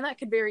 and that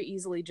could very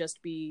easily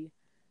just be,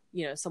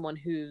 someone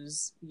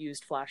who's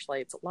used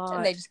flashlights a lot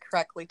and they just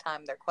correctly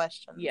time their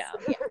questions. Yeah.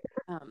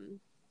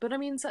 But I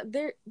mean, so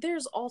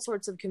there's all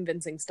sorts of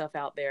convincing stuff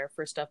out there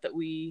for stuff that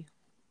we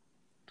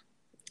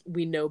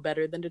know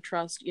better than to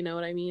trust, you know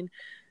what I mean?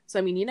 So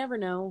I mean, you never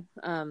know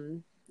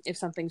if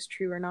something's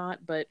true or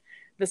not, but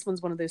this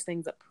one's one of those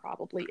things that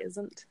probably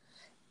isn't.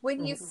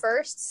 When you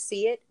first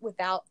see it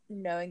without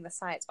knowing the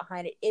science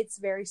behind it, it's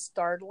very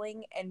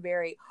startling and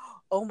very,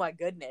 oh my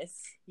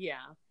goodness.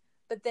 Yeah.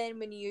 But then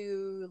when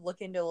you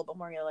look into it a little bit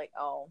more, you're like,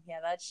 oh yeah,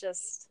 that's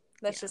just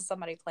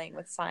somebody playing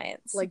with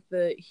science. Like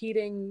the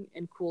heating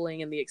and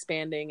cooling and the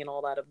expanding and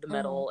all that of the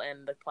metal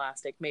and the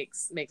plastic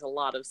makes a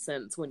lot of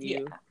sense when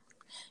you... Yeah.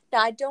 Now,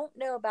 I don't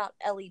know about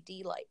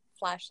LED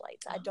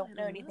flashlights. I don't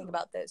know anything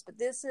about those, but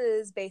this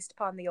is based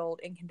upon the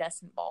old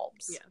incandescent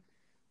bulbs.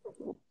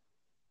 Yeah.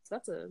 So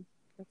that's an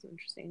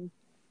interesting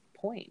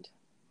point.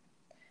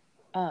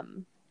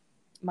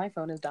 My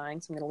phone is dying,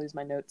 so I'm going to lose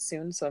my notes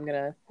soon, so I'm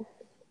going to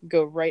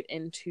go right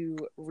into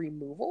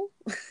removal.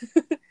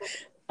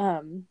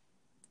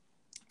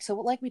 So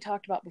like we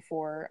talked about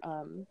before,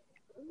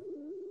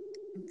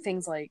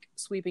 things like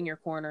sweeping your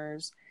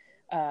corners,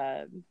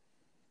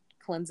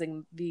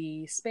 cleansing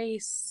the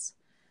space,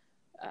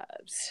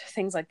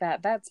 things like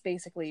that. That's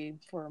basically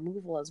for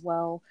removal as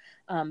well.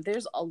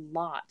 There's a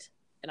lot,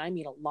 and I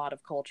mean a lot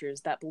of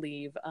cultures that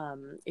believe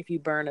if you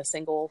burn a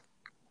single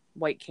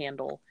white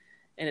candle,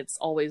 and it's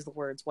always the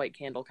words white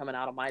candle coming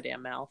out of my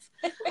damn mouth.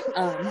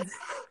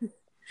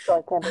 So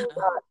I can't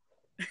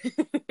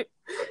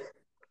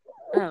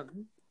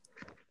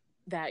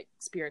that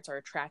spirits are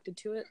attracted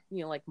to it,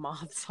 like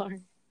moths are.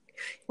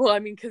 Well, I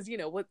mean, because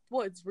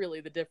what's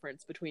really the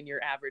difference between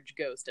your average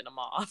ghost and a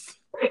moth?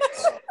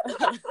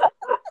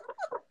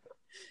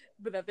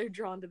 But that they're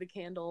drawn to the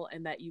candle,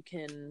 and that you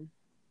can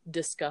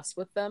discuss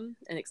with them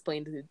and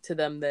explain to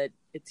them that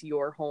it's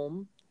your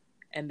home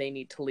and they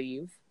need to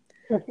leave.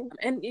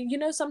 And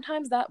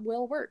sometimes that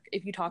will work.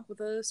 If you talk with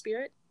a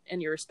spirit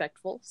and you're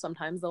respectful,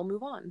 sometimes they'll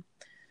move on.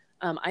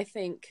 I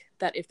think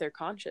that if they're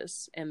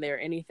conscious and they're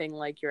anything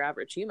like your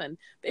average human,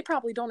 they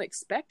probably don't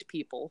expect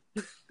people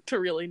to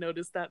really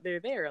notice that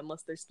they're there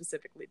unless they're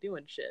specifically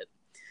doing shit.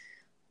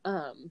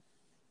 But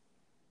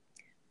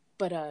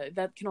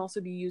that can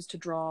also be used to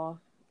draw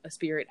a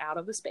spirit out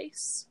of the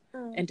space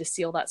and to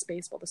seal that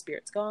space while the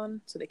spirit's gone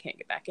so they can't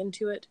get back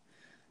into it.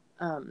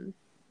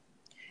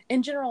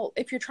 In general,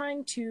 if you're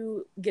trying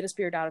to get a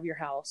spirit out of your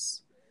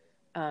house,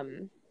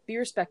 be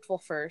respectful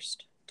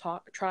first.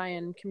 Try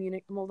and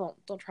communicate. Well,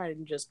 don't try to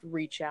just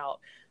reach out,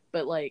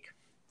 but like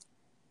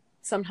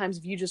sometimes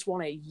if you just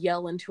want to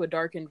yell into a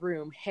darkened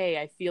room, "Hey,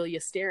 I feel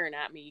you staring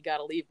at me. You got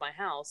to leave my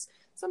house."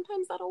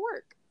 Sometimes that'll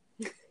work.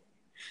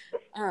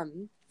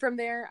 From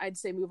there, I'd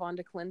say move on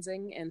to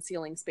cleansing and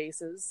sealing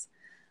spaces.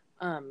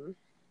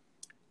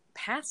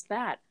 Past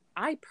that,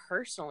 I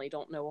personally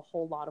don't know a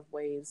whole lot of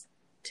ways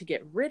to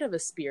get rid of a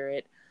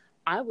spirit.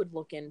 I would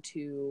look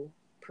into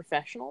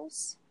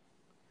professionals.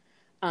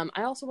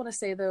 I also want to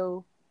say,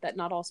 though, that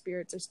not all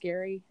spirits are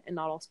scary and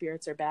not all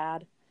spirits are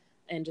bad.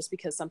 And just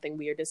because something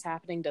weird is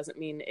happening doesn't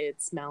mean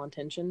it's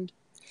malintentioned.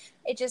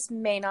 It just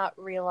may not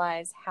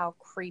realize how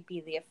creepy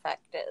the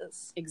effect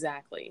is.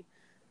 Exactly.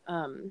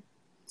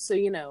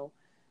 So,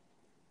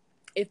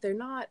 if they're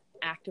not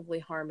actively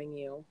harming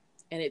you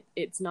and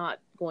it's not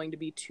going to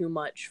be too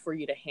much for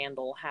you to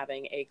handle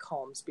having a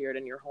calm spirit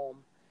in your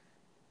home,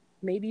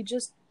 maybe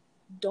just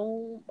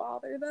don't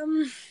bother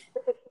them.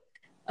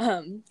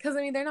 Because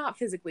they're not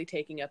physically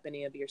taking up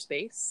any of your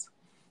space.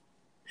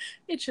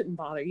 It shouldn't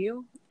bother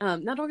you. Now,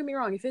 don't get me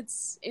wrong. If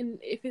it's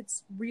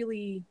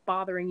really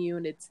bothering you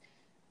and it's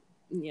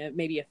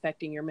maybe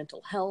affecting your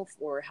mental health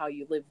or how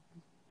you live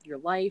your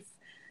life,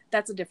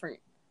 that's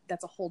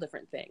a whole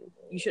different thing.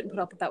 You shouldn't put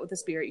up with that with a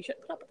spirit. You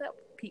shouldn't put up with that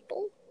with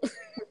people.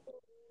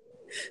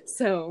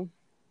 So,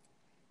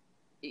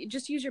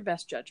 just use your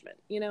best judgment.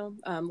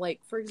 Like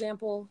for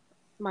example,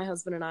 my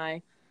husband and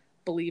I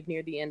believe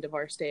near the end of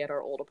our stay at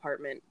our old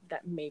apartment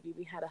that maybe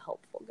we had a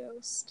helpful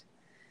ghost,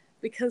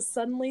 because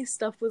suddenly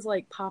stuff was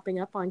like popping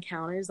up on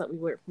counters that we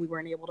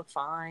weren't able to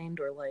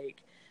find, or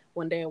like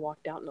one day I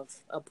walked out and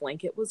a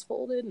blanket was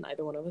folded and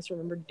neither one of us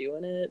remembered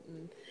doing it.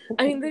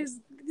 And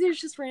there's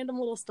just random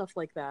little stuff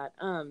like that.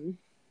 I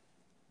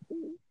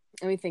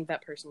think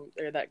that person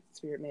or that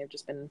spirit may have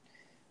just been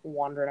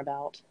wandering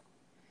about.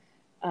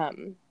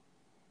 And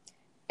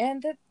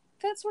that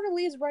sort of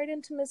leads right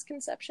into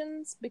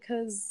misconceptions,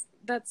 because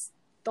that's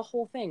the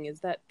whole thing,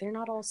 is that they're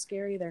not all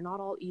scary, they're not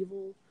all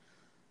evil.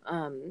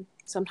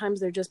 Sometimes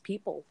they're just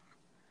people.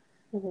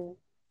 Mm-hmm.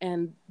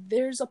 And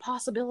there's a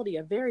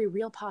very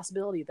real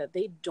possibility that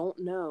they don't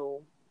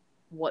know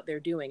what they're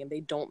doing and they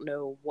don't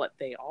know what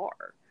they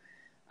are.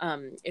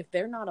 If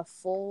they're not a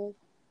full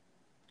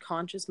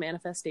conscious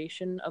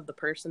manifestation of the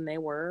person they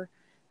were,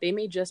 they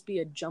may just be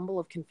a jumble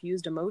of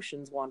confused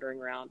emotions wandering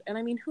around.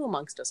 And who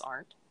amongst us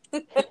aren't?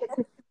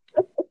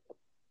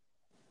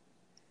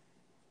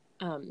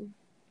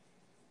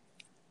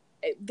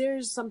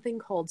 There's something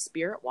called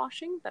spirit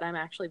washing that I'm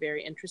actually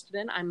very interested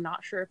in. I'm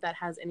not sure if that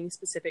has any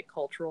specific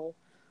cultural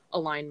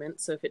alignment,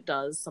 so if it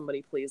does,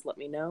 somebody please let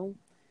me know.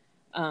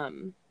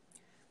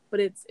 But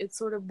it's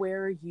sort of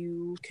where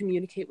you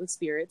communicate with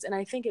spirits, and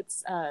I think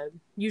it's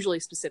usually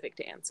specific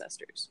to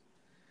ancestors.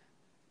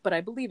 But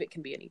I believe it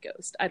can be any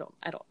ghost. I don't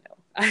know.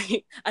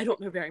 I don't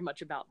know very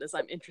much about this.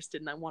 I'm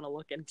interested and I want to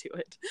look into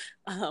it.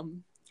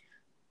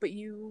 But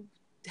you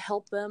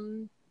help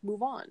them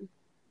move on.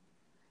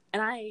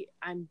 And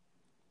I'm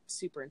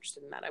super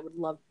interested in that. I would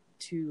love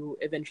to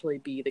eventually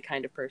be the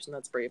kind of person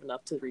that's brave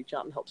enough to reach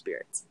out and help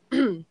spirits.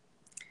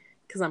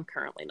 Because I'm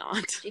currently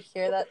not. Did you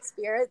hear that,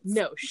 spirits?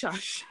 No,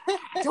 shush.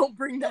 Don't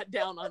bring that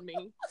down on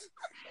me.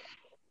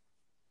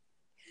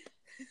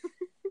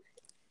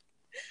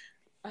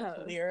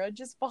 Lyra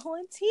just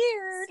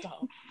volunteered.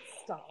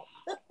 Stop.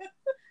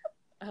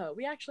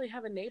 We actually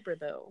have a neighbor,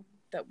 though,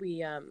 that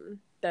we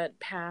that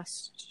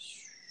passed.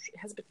 It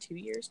has been 2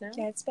 years now.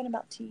 Yeah, it's been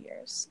about 2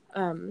 years.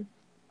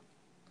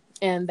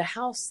 And the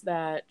house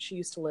that she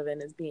used to live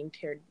in is being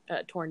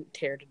torn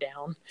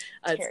down.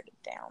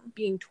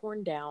 Being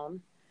torn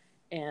down,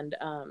 and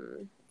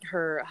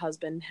her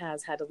husband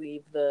has had to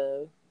leave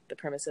the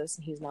premises,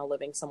 and he's now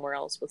living somewhere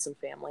else with some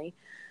family.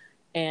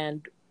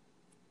 And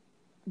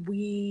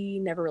we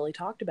never really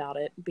talked about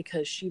it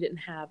because she didn't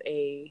have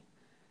a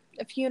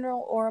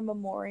funeral or a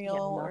memorial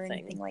or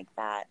anything like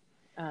that.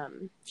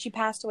 She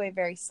passed away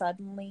very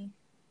suddenly.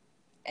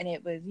 And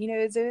it was,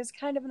 it was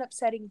kind of an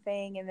upsetting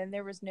thing. And then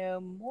there was no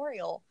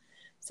memorial.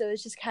 So it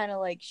was just kind of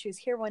like she was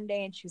here one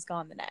day and she was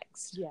gone the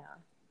next.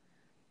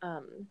 Yeah.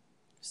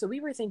 So we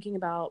were thinking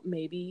about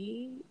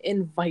maybe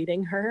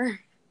inviting her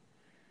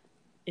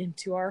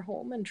into our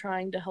home and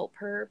trying to help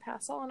her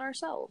pass on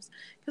ourselves.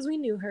 Because we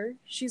knew her.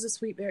 She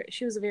was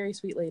a very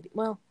sweet lady.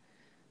 Well,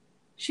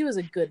 she was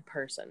a good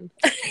person.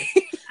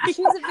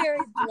 She was a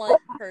very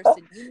blunt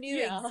person. You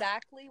knew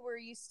exactly where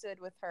you stood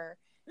with her.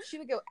 She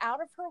would go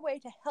out of her way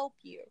to help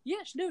you.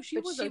 Yeah, no, she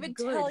would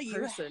tell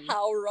you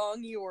how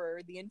wrong you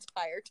were the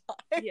entire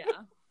time. Yeah.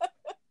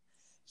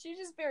 She was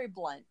just very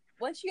blunt.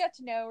 Once you got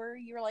to know her,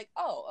 you were like,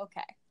 oh,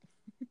 okay.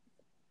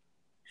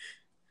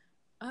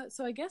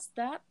 So I guess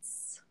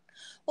that's...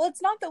 Well,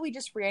 it's not that we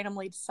just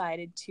randomly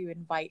decided to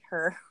invite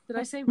her. Did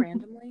I say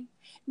randomly?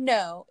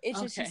 No,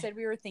 it's just she said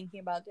we were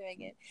thinking about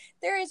doing it.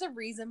 There is a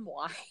reason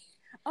why.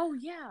 Oh,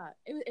 yeah.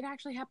 It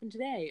actually happened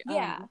today.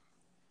 Yeah.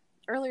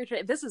 Earlier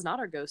today, this is not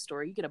our ghost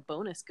story. You get a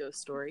bonus ghost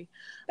story.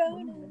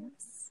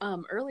 Bonus.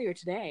 Earlier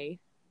today,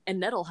 and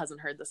Nettle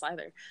hasn't heard this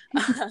either.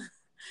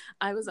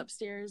 I was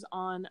upstairs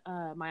on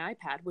my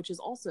iPad, which is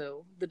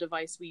also the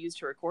device we use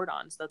to record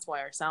on, so that's why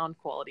our sound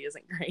quality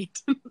isn't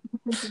great.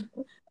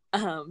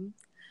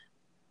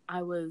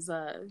 I was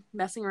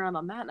messing around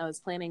on that, and I was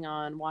planning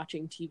on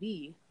watching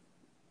TV.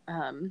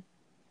 And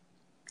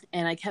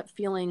I kept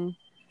feeling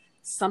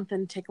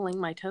something tickling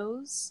my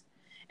toes.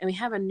 And we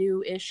have a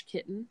new-ish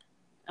kitten.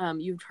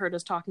 You've heard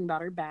us talking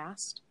about her,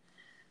 Bast.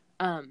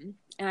 And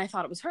I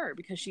thought it was her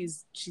because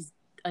she's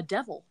a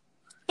devil.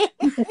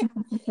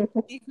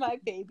 Leave my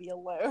baby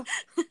alone.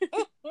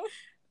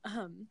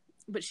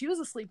 But she was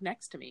asleep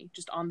next to me,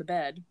 just on the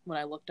bed when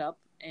I looked up,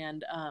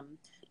 and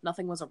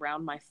nothing was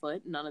around my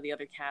foot. None of the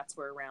other cats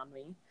were around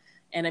me.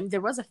 And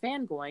there was a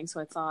fan going, so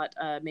I thought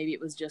maybe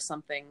it was just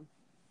something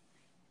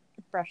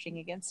brushing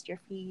against your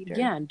feet.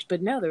 Yeah,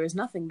 but no, there was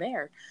nothing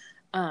there.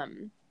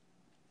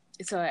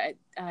 So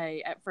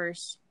I at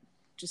first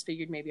just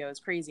figured maybe I was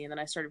crazy, and then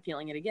I started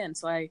feeling it again.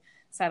 So I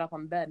sat up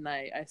on the bed and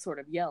I sort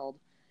of yelled.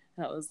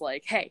 And I was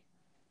like, hey,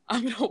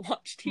 I'm going to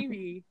watch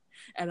TV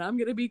and I'm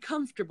going to be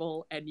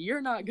comfortable and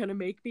you're not going to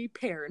make me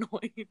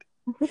paranoid.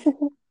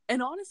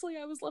 And honestly,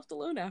 I was left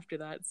alone after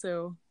that.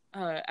 So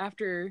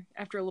after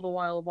a little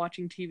while of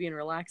watching TV and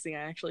relaxing, I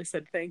actually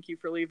said, thank you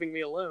for leaving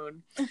me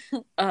alone.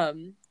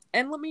 And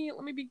let me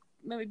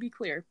be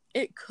clear.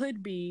 It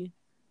could be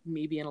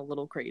me being a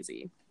little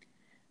crazy.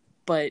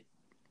 But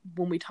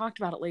when we talked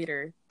about it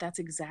later, that's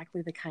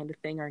exactly the kind of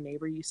thing our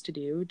neighbor used to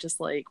do. Just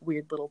like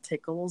weird little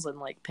tickles and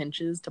like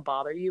pinches to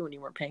bother you when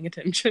you weren't paying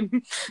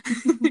attention.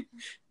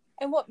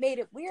 And what made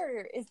it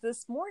weirder is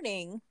this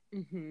morning,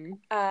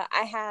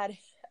 I had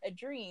a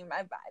dream.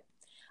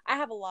 I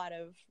have a lot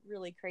of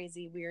really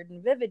crazy, weird,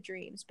 and vivid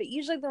dreams, but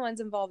usually the ones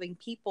involving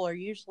people are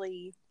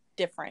usually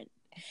different.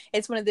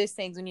 It's one of those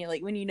things when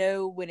you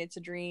know when it's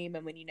a dream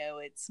and when you know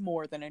it's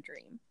more than a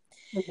dream.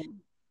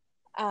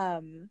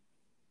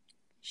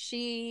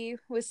 She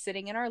was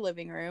sitting in our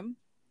living room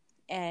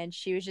and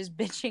she was just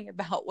bitching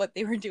about what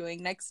they were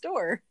doing next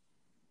door.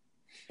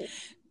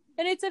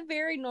 And it's a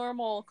very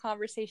normal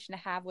conversation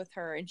to have with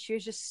her. And she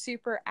was just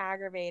super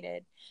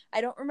aggravated.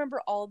 I don't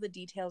remember all the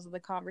details of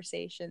the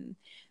conversation,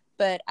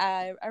 but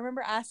I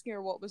remember asking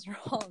her what was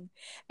wrong.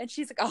 And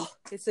she's like, oh,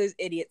 it's those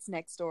idiots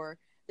next door.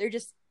 They're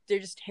just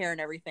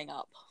tearing everything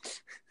up.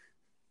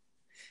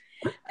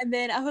 And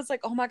then I was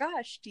like, oh my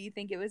gosh, do you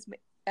think it was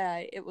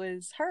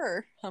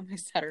her? I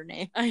almost said her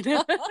name. I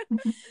know.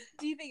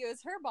 Do you think it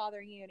was her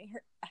bothering you?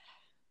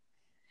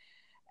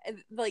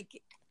 And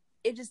like,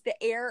 it just,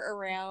 the air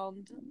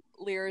around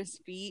Lyra's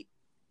feet,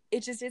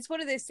 it's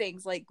one of those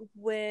things, like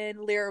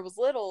when Lyra was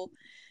little,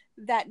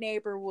 that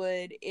neighbor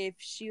would, if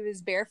she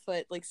was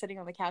barefoot, like sitting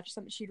on the couch or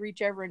something, she'd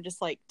reach over and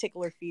just like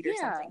tickle her feet or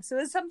something. So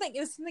it was something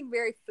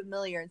very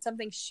familiar and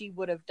something she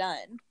would have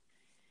done.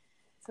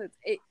 So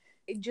it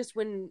just,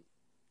 when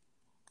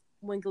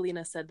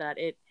Galena said that,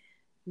 it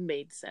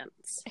made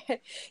sense.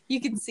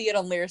 You can see it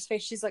on Lyra's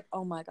face. She's like,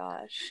 oh my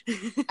gosh,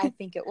 I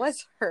think it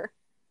was her.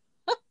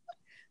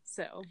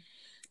 So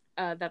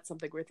that's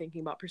something we're thinking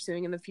about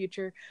pursuing in the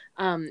future.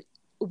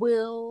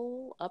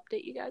 We'll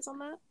update you guys on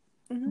that.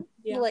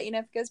 Yeah. We'll let you know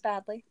if it goes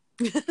badly.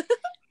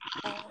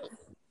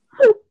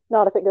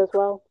 Not if it goes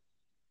well.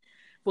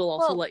 We'll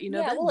also let you know.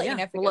 Yeah, we'll let you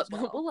know if it goes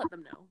well. We'll let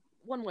them know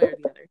one way or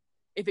the other.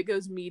 If it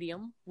goes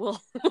medium, we'll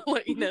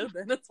let you know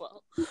then as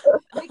well. If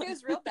it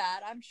goes real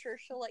bad, I'm sure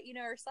she'll let you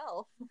know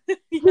herself.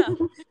 Yeah.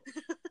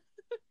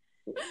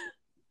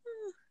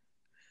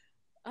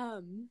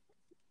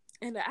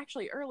 And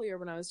actually earlier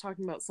when I was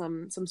talking about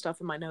some stuff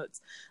in my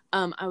notes,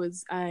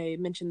 I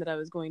mentioned that I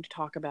was going to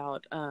talk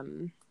about,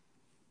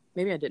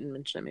 maybe I didn't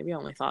mention it, maybe I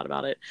only thought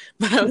about it,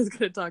 but I was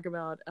going to talk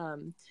about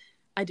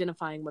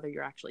identifying whether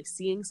you're actually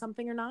seeing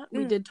something or not.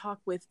 We did talk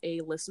with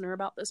a listener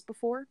about this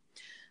before,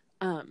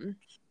 but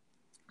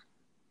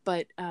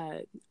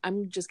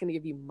I'm just going to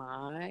give you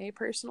my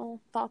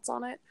personal thoughts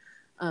on it,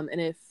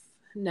 and if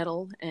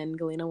Nettle and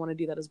Galena want to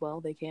do that as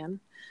well, they can.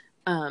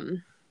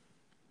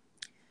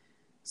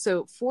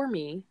 So for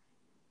me,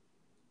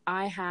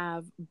 I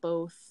have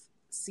both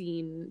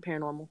seen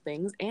paranormal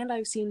things and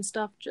I've seen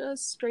stuff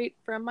just straight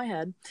from my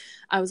head.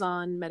 I was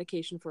on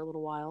medication for a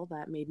little while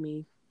that made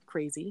me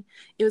crazy.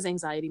 It was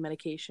anxiety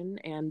medication,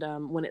 and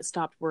when it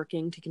stopped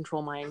working to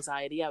control my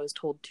anxiety, I was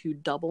told to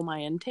double my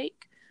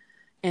intake,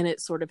 and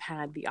it sort of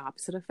had the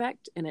opposite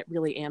effect, and it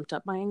really amped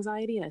up my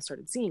anxiety, and I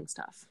started seeing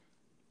stuff.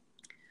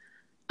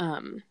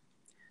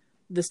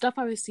 The stuff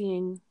I was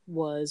seeing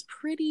was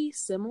pretty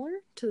similar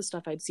to the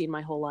stuff I'd seen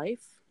my whole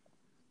life,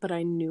 but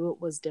I knew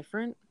it was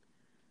different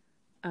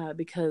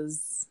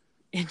because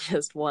it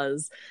just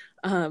was.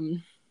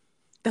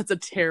 That's a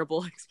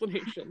terrible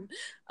explanation.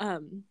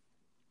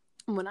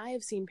 When I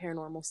have seen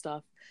paranormal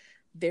stuff,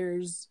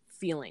 there's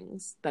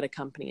feelings that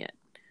accompany it.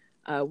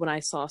 When I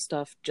saw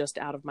stuff just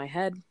out of my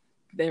head,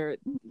 it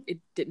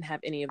didn't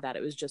have any of that.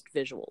 It was just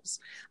visuals.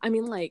 I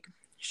mean, like,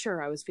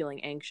 sure, I was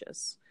feeling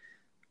anxious,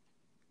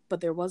 but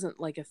there wasn't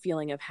like a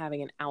feeling of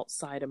having an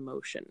outside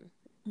emotion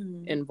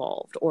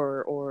involved,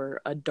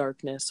 or a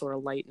darkness or a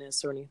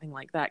lightness or anything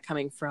like that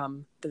coming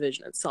from the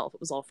vision itself.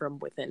 It was all from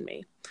within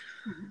me.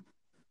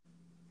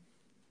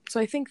 So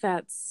I think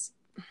that's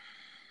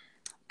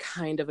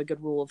kind of a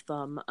good rule of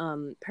thumb.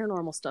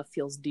 Paranormal stuff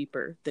feels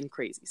deeper than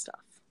crazy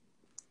stuff.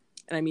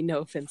 And I mean,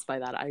 no offense by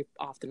that. I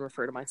often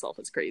refer to myself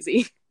as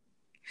crazy.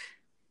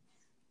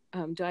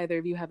 Do either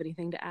of you have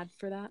anything to add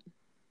for that?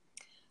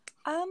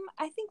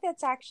 I think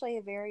that's actually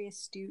a very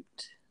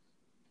astute.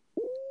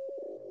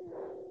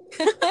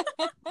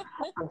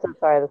 I'm so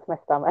sorry, that's my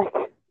stomach.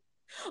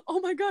 Oh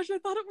my gosh, I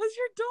thought it was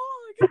your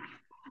dog.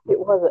 It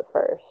was at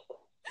first.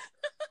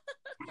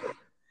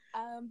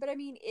 But I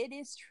mean, it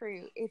is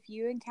true. If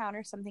you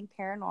encounter something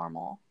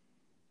paranormal,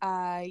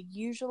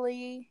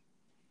 usually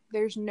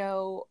there's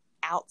no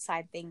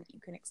outside thing that you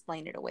can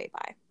explain it away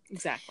by.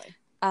 Exactly.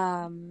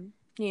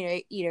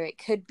 It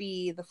could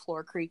be the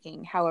floor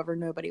creaking, however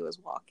nobody was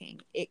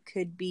walking. It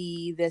could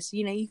be this,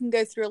 you can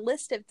go through a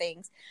list of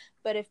things,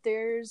 but if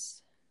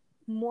there's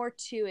more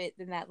to it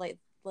than that, like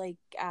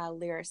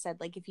Lyra said,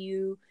 like if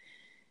you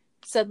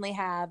suddenly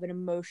have an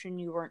emotion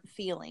you weren't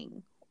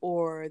feeling,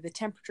 or the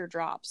temperature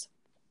drops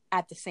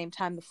at the same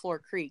time the floor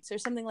creaks or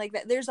something like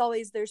that,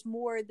 there's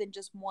more than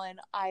just one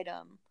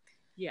item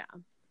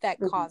that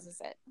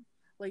causes it.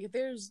 Like if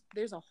there's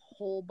a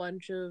whole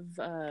bunch of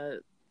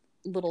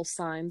little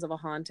signs of a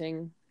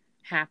haunting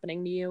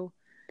happening to you,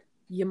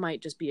 you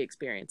might just be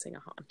experiencing a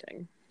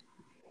haunting.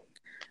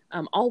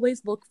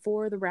 Always look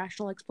for the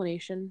rational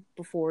explanation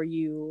before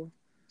you,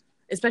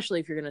 especially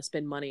if you're going to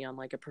spend money on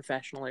like a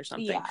professional or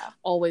something.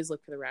 Always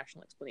look for the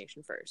rational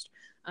explanation first.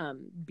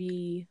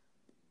 Be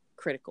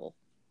critical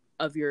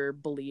of your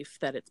belief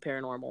that it's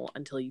paranormal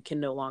until you can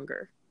no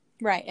longer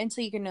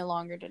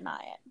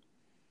deny it.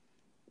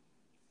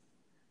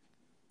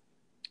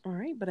 All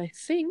right, but I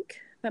think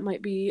that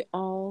might be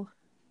all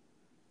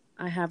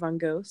I have on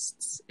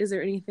ghosts. Is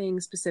there anything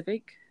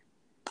specific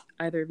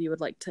either of you would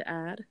like to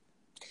add?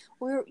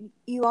 Well,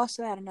 you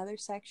also had another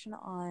section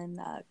on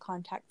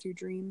contact through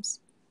dreams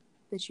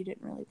that you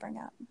didn't really bring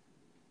up.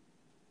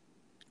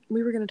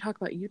 We were going to talk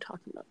about you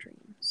talking about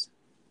dreams.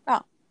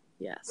 Oh.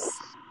 Yes.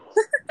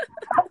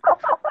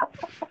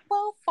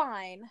 Well,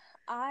 fine.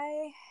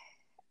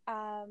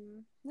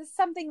 This is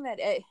something that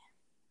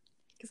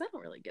because I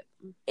don't really get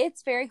them.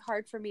 It's very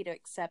hard for me to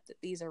accept that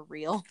these are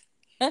real.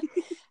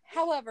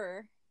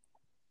 However,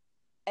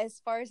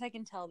 as far as I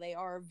can tell, they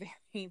are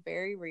very,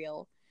 very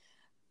real.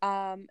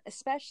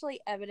 Especially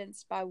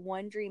evidenced by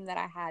one dream that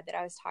I had that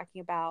I was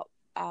talking about.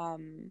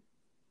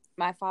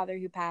 My father,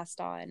 who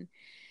passed on,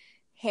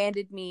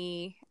 handed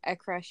me a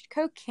crushed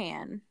Coke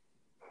can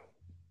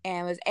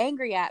and was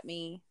angry at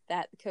me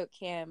that the Coke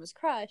can was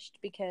crushed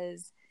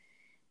because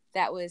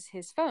that was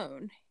his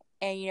phone.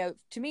 And,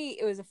 to me,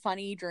 it was a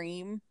funny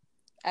dream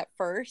at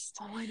first.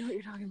 Oh, I know what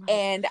you're talking about.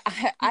 And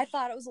I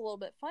thought it was a little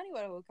bit funny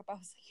when I woke up. I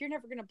was like, you're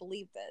never going to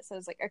believe this. I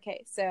was like,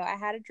 okay. So I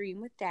had a dream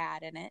with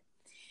Dad in it.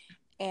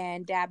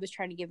 And Dad was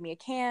trying to give me a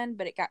can,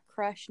 but it got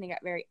crushed, and he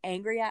got very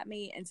angry at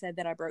me and said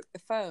that I broke the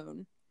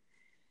phone.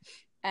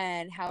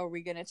 And how are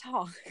we going to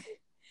talk?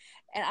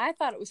 And I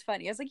thought it was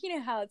funny. I was like,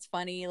 how it's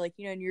funny, like,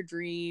 in your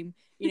dream,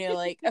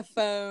 like a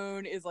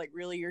phone is like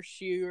really your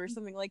shoe or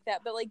something like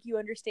that. But like, you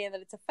understand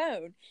that it's a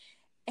phone.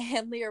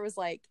 And Lyra was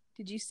like,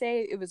 did you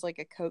say it was like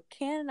a Coke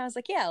can? And I was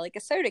like, yeah, like a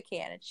soda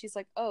can. And she's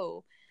like,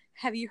 oh,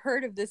 have you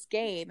heard of this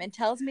game? And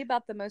tells me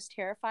about the most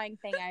terrifying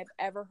thing I've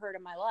ever heard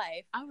in my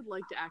life. I would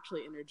like to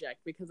actually interject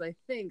because I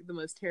think the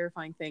most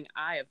terrifying thing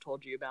I have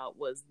told you about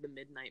was the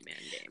Midnight Man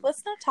game.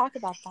 Let's not talk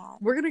about that.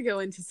 We're going to go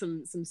into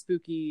some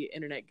spooky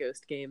internet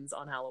ghost games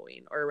on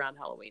Halloween or around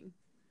Halloween.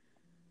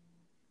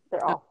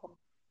 They're awful.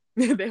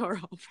 They are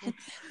awful.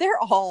 They're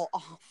all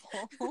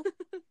awful.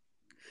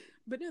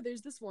 But no,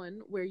 there's this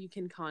one where you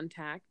can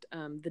contact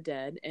the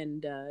dead,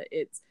 and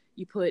it's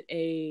you put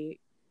a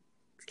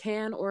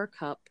can or a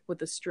cup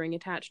with a string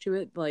attached to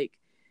it, like,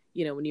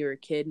 you know, when you were a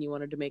kid and you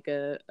wanted to make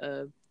a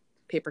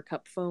paper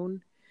cup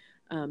phone,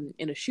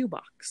 in a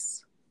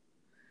shoebox.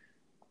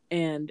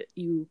 And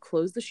you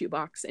close the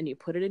shoebox and you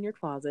put it in your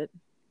closet,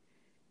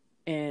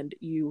 and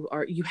you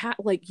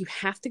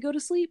have to go to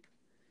sleep,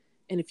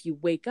 and if you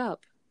wake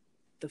up,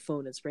 the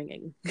phone is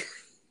ringing.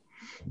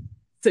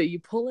 So you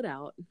pull it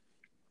out,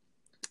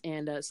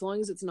 and so long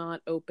as it's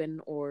not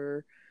open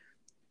or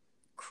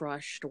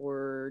crushed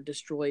or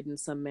destroyed in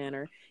some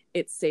manner,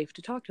 it's safe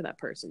to talk to that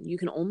person. You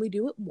can only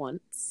do it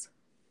once.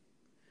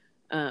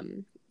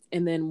 And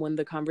then when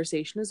the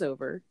conversation is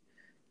over,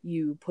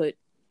 you put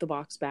the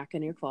box back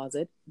in your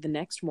closet. The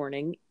next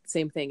morning,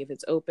 same thing. If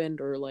it's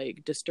opened or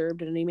like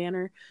disturbed in any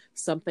manner,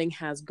 something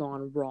has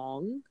gone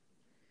wrong,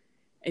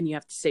 and you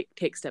have to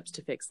take steps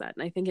to fix that.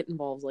 And I think it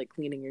involves like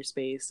cleaning your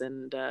space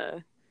and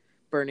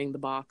burning the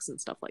box and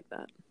stuff like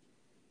that.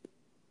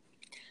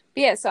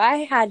 But yeah, so I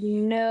had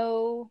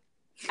no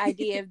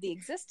idea of the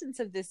existence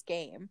of this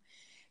game.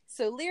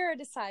 So Lyra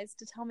decides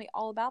to tell me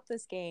all about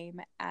this game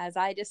as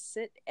I just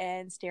sit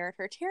and stare at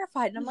her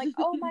terrified. And I'm like,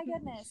 oh my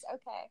goodness.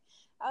 Okay.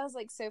 I was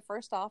like, so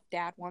first off,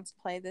 Dad wants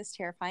to play this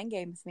terrifying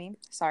game with me.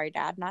 Sorry,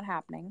 Dad, not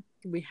happening.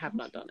 We have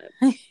not done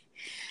it.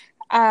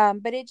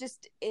 But it's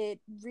just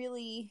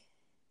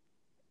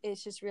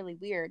really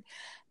weird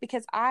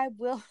because I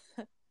will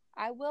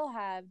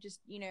have just,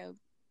 you know,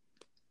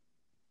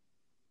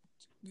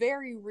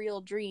 very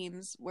real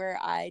dreams where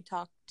I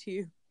talk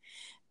to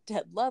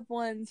dead loved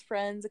ones,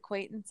 friends,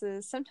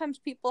 acquaintances, sometimes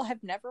people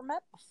I've never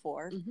met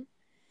before. Mm-hmm.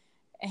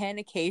 And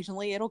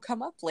occasionally it'll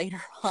come up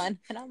later on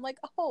and I'm like,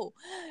 oh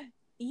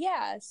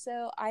yeah,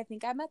 so I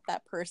think I met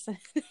that person.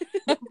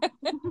 But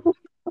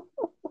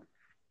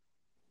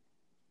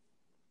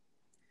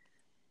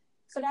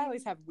I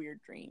always have weird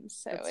dreams,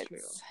 so that's true.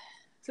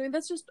 So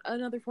that's just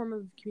another form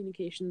of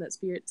communication that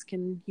spirits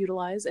can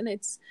utilize, and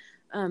it's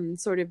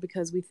sort of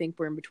because we think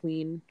we're in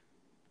between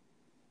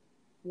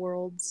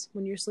worlds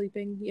when you're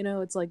sleeping. You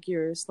know, it's like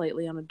you're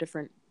slightly on a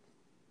different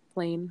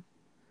plane.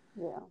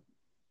 Yeah.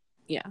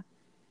 Yeah.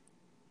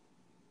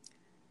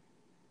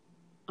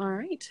 All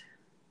right.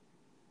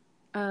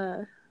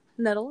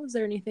 Nettle, is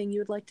there anything you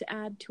would like to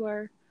add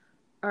to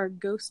our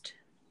ghost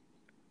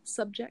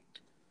subject?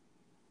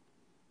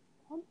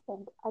 I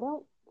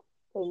don't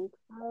think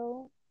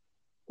so.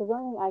 Because the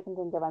only thing I can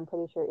think of, I'm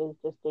pretty sure, is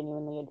just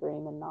genuinely a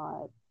dream and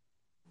not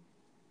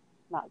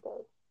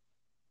ghost.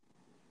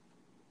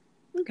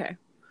 Okay.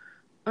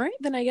 All right,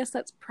 then I guess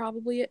that's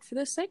probably it for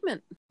this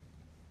segment.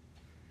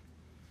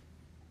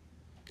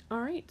 All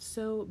right,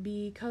 so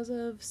because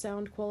of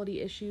sound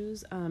quality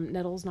issues,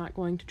 Nettle's not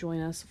going to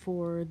join us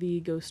for the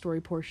ghost story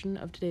portion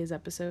of today's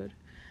episode.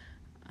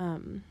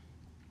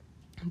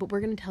 But we're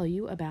going to tell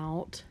you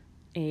about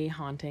a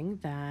haunting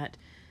that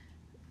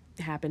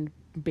happened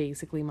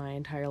basically my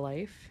entire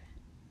life.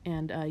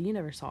 And you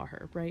never saw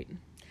her, right?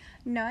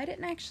 No, I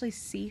didn't actually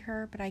see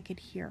her, but I could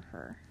hear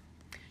her.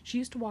 She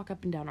used to walk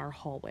up and down our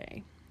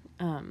hallway.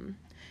 And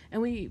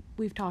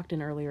we've talked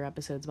in earlier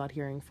episodes about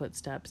hearing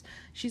footsteps.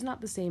 She's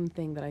not the same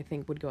thing that I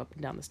think would go up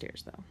and down the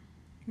stairs, though.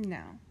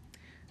 No.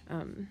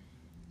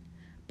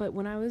 But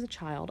when I was a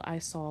child, I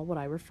saw what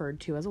I referred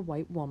to as a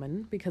white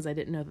woman because I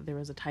didn't know that there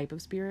was a type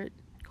of spirit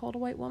called a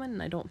white woman,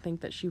 and I don't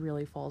think that she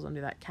really falls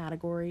under that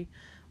category.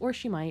 Or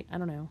she might, I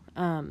don't know.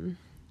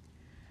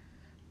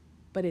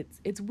 But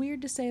it's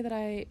weird to say that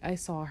I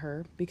saw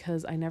her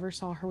because I never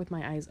saw her with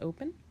my eyes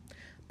open.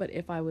 But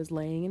if I was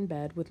laying in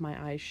bed with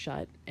my eyes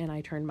shut and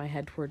I turned my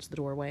head towards the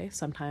doorway,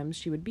 sometimes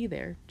she would be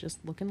there,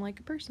 just looking like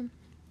a person.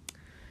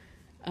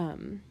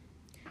 And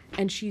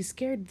she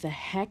scared the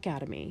heck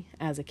out of me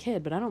as a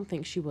kid, but I don't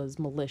think she was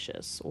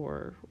malicious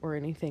or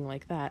anything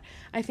like that.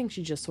 I think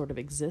she just sort of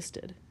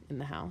existed in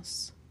the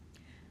house.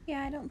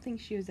 Yeah, I don't think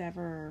she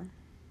ever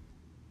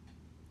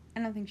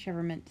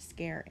meant to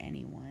scare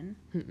anyone.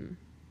 Mm-mm.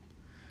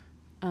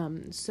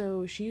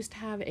 So she used to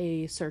have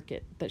a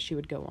circuit that she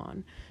would go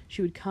on.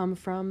 She would come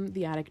from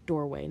the attic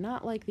doorway,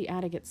 not like the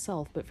attic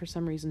itself, but for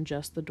some reason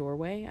just the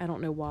doorway. I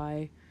don't know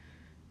why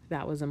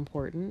that was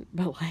important,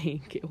 but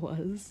like it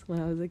was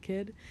when I was a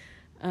kid.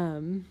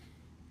 And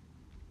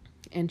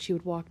she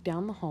would walk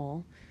down the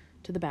hall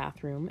to the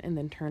bathroom and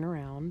then turn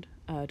around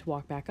to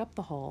walk back up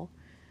the hall,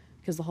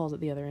 because the hall's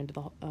at the other end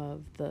of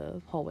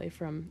the hallway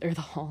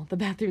the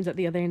bathroom's at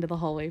the other end of the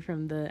hallway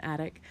from the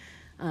attic.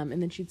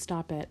 And then she'd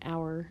stop at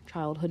our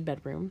childhood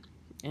bedroom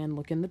and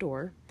look in the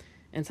door,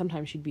 and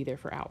sometimes she'd be there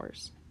for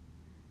hours,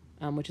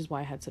 which is why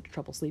I had such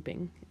trouble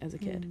sleeping as a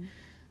kid.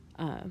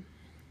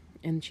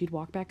 And she'd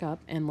walk back up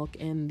and look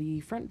in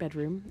the front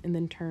bedroom and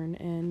then turn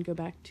and go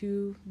back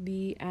to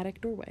the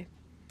attic doorway.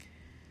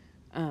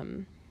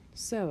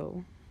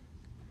 So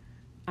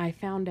I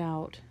found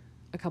out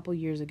a couple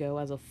years ago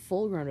as a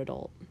full-grown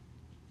adult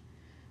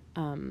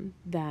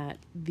that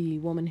the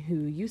woman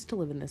who used to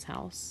live in this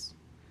house,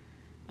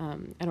 I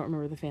don't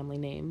remember the family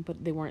name,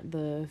 but they weren't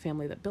the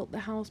family that built the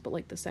house, but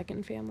like the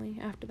second family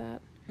after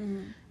that.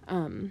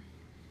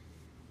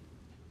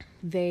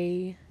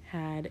 They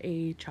had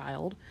a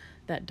child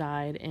that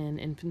died in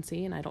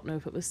infancy, and I don't know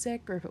if it was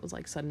sick or if it was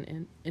like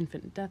sudden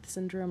infant death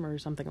syndrome or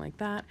something like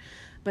that,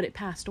 but it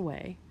passed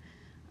away.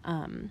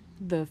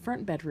 The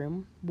front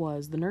bedroom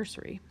was the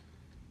nursery,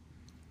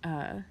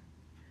 and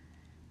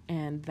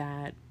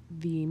that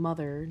the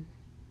mother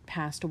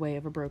passed away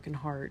of a broken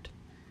heart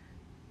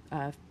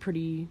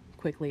pretty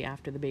quickly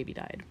after the baby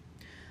died.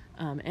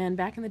 And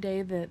back in the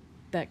day,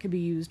 that could be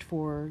used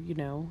for,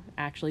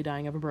 actually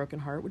dying of a broken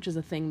heart, which is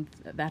a thing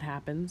that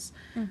happens.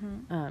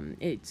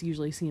 It's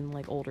usually seen in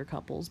like older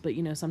couples, but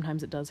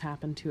sometimes it does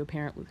happen to a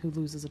parent who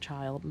loses a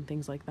child and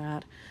things like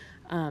that.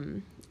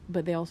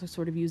 But they also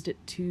sort of used it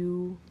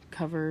to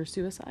cover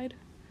suicide.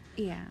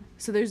 Yeah.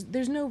 So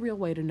there's no real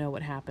way to know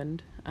what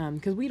happened,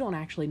 because we don't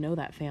actually know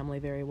that family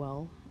very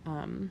well.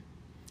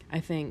 I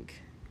think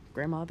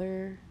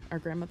our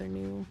grandmother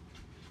knew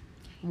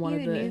one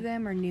of the... knew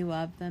them or knew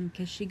of them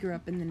because she grew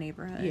up in the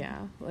neighborhood.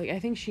 Yeah, like I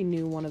think she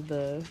knew one of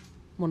the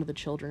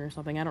children or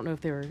something. I don't know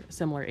if they were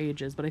similar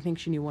ages, but I think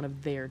she knew one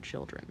of their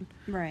children.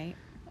 Right.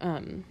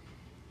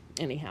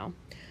 Anyhow.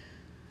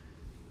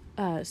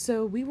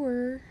 So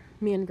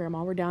me and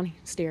Grandma were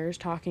downstairs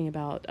talking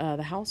about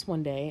the house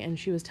one day, and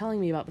she was telling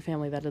me about the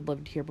family that had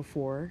lived here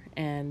before,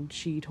 and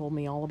she told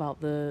me all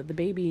about the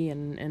baby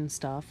and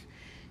stuff,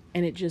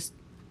 and it just,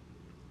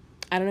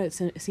 I don't know,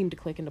 it seemed to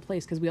click into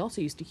place, because we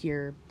also used to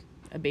hear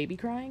a baby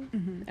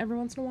crying every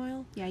once in a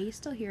while. Yeah, you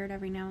still hear it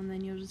every now and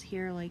then. You'll just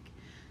hear like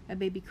a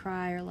baby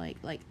cry or like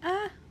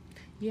ah.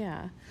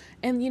 Yeah.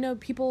 And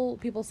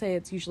people say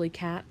it's usually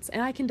cats,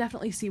 and I can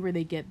definitely see where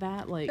they get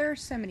that. Like, there are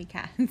so many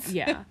cats.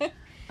 Yeah.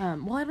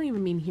 Well, I don't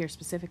even mean here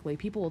specifically.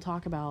 People will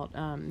talk about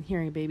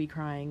hearing a baby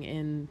crying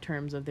in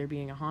terms of there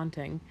being a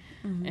haunting,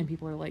 and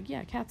people are like,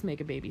 yeah, cats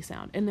make a baby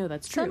sound. And no,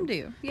 that's true. Some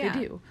do. Yeah.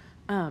 They do.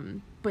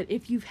 But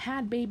if you've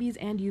had babies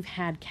and you've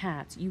had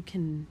cats, you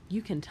can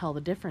tell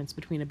the difference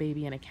between a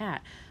baby and a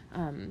cat.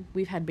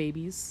 We've had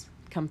babies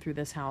come through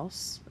this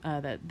house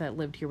that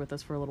lived here with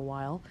us for a little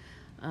while,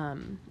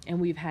 and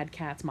we've had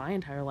cats my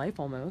entire life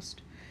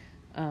almost.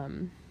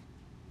 And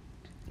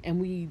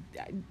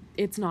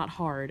it's not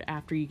hard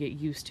after you get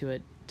used to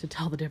it to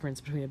tell the difference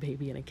between a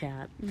baby and a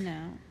cat.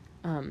 No.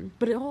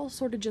 But it all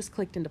sort of just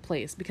clicked into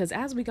place, because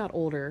as we got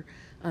older,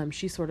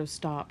 she sort of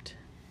stopped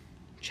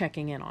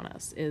checking in on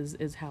us,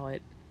 is how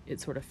it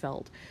sort of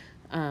felt.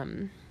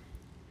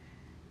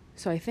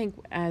 So I think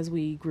as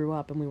we grew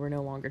up and we were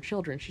no longer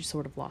children, she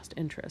sort of lost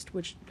interest,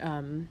 which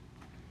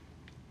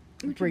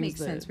makes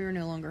sense. We were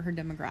no longer her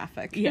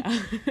demographic. Yeah.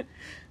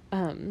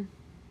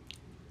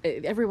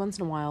 Every once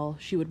in a while,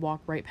 she would walk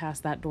right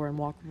past that door and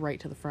walk right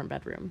to the front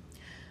bedroom.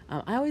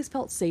 I always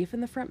felt safe in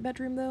the front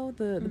bedroom, though,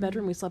 the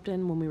bedroom we slept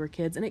in when we were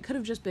kids, and it could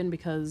have just been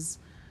because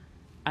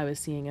I was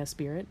seeing a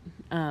spirit,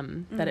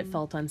 that it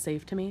felt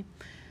unsafe to me.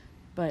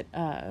 But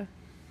I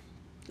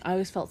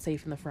always felt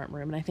safe in the front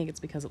room, and I think it's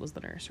because it was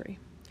the nursery.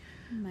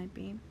 Might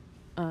be.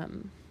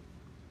 And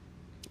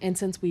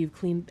since we've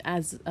cleaned,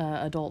 as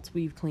adults,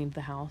 we've cleaned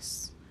the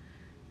house,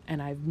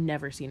 and I've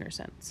never seen her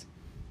since.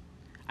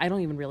 I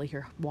don't even really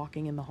hear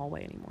walking in the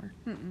hallway anymore.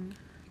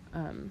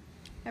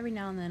 Every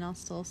now and then I'll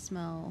still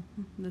smell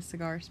the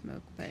cigar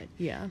smoke, but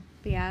yeah,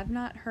 I've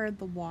not heard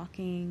the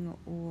walking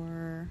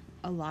or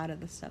a lot of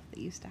the stuff that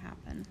used to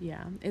happen.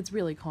 Yeah, it's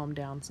really calmed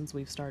down since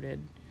we've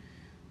started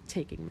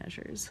taking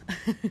measures.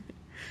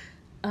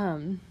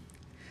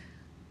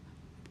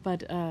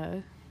 But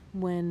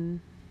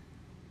when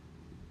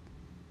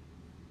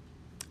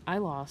I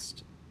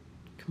lost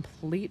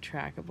complete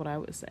track of what I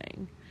was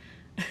saying.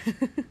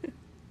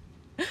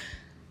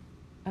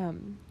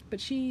 But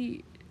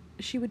she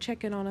would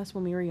check in on us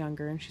when we were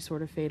younger, and she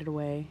sort of faded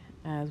away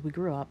as we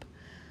grew up.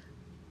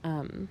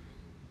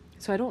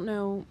 So I don't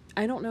know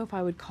if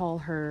I would call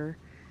her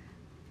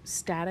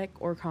static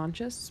or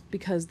conscious,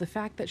 because the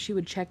fact that she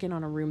would check in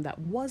on a room that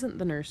wasn't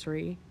the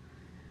nursery,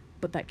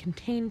 but that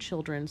contained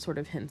children, sort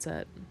of hints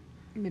at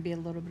maybe a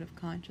little bit of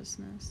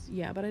consciousness.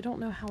 Yeah, but I don't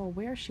know how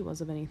aware she was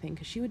of anything,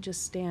 because she would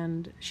just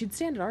she'd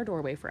stand at our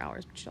doorway for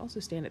hours, but she'd also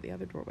stand at the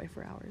other doorway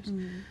for hours.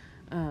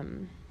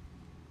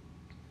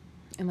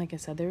 And like I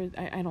said,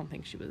 I don't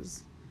think she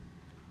was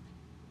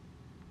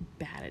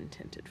bad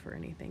intended for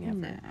anything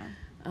ever.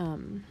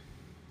 No.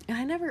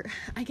 And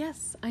I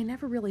guess I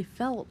never really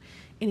felt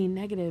any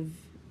negative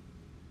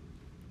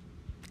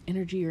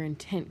energy or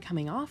intent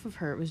coming off of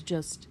her. It was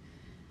just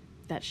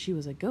that she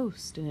was a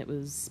ghost, and it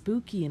was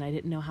spooky, and I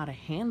didn't know how to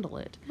handle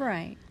it.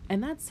 Right.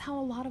 And that's how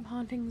a lot of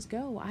hauntings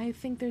go. I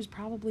think there's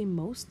probably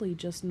mostly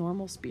just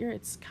normal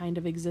spirits kind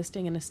of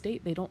existing in a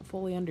state they don't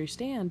fully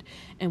understand,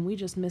 and we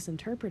just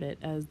misinterpret it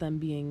as them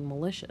being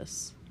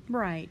malicious.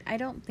 Right. I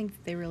don't think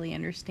that they really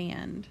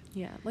understand.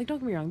 Yeah, like, don't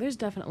get me wrong, there's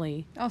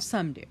definitely... Oh,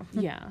 some do.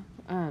 Yeah.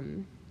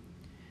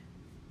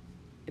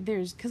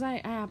 There's... Because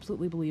I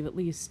absolutely believe at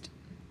least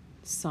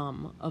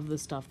some of the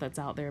stuff that's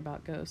out there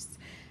about ghosts.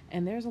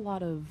 And there's a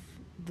lot of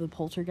the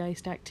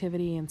poltergeist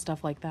activity and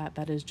stuff like that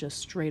that is just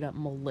straight up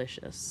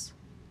malicious.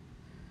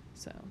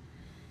 So...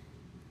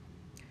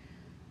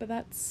 But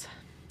that's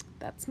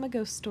my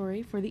ghost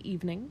story for the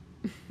evening.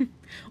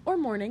 Or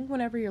morning,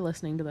 whenever you're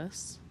listening to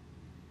this.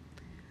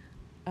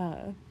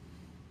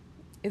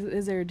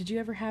 Did you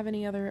ever have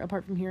any other,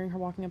 apart from hearing her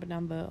walking up and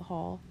down the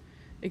hall,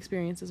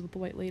 experiences with the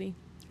white lady?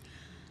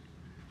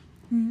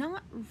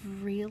 Not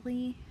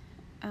really.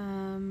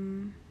 I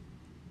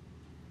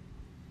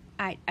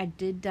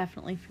did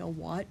definitely feel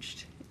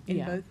watched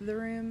in both of the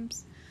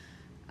rooms.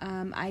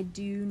 I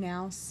do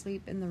now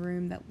sleep in the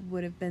room that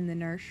would have been the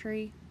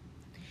nursery.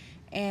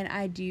 And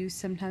I do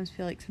sometimes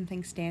feel like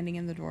something's standing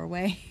in the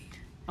doorway.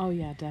 Oh,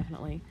 yeah,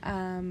 definitely.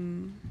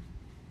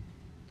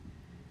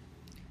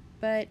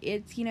 But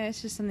it's,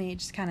 it's just something that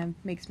just kind of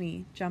makes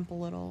me jump a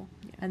little,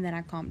 and then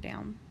I calm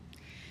down.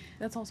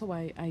 That's also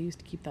why I used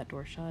to keep that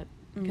door shut,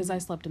 because I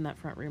slept in that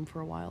front room for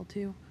a while,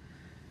 too.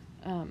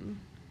 But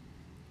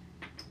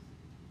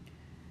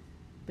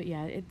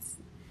yeah, it's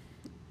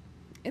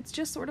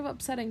just sort of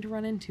upsetting to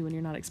run into when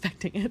you're not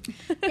expecting it.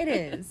 It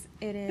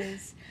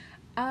is.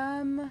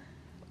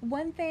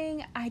 One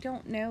thing I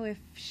don't know if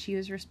she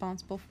was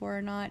responsible for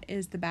or not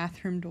is the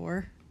bathroom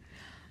door.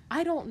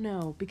 I don't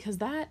know, because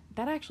that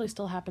actually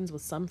still happens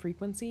with some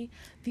frequency.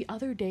 The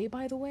other day,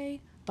 by the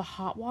way, the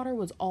hot water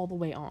was all the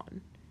way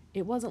on.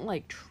 It wasn't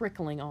like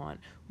trickling on.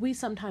 We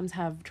sometimes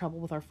have trouble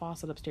with our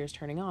faucet upstairs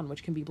turning on,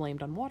 which can be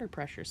blamed on water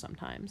pressure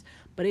sometimes,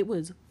 but it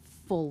was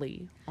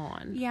fully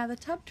on. Yeah, the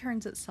tub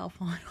turns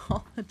itself on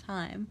all the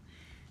time.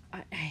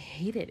 I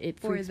hate it.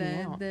 It freaks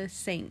me out. The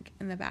sink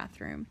in the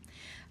bathroom.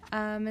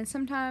 And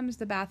sometimes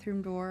the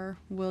bathroom door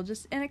will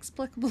just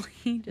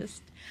inexplicably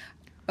just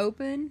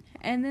open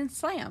and then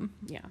slam.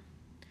 Yeah.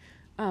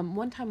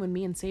 One time when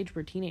me and Sage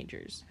were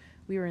teenagers,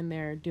 we were in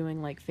there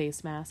doing like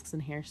face masks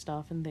and hair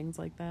stuff and things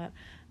like that.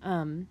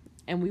 And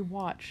we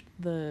watched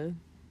the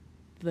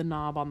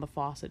knob on the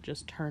faucet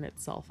just turn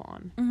itself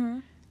on. Mm-hmm.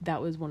 That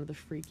was one of the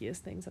freakiest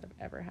things that have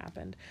ever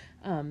happened.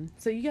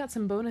 So you got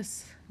some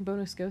bonus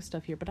ghost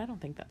stuff here, but I don't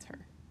think that's her.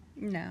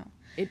 No.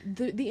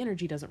 The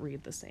energy doesn't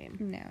read the same.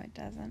 No, it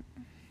doesn't.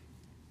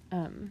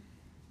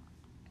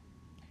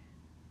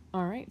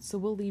 All right, so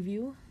we'll leave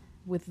you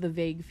with the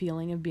vague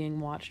feeling of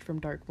being watched from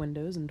dark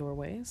windows and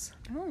doorways.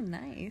 Oh,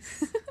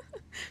 nice.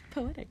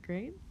 Poetic,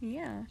 right?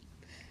 Yeah.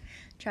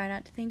 Try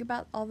not to think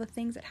about all the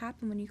things that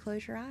happen when you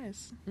close your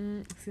eyes.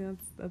 See,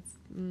 that's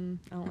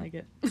I don't like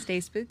it.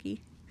 Stay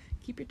spooky.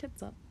 Keep your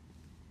tits up.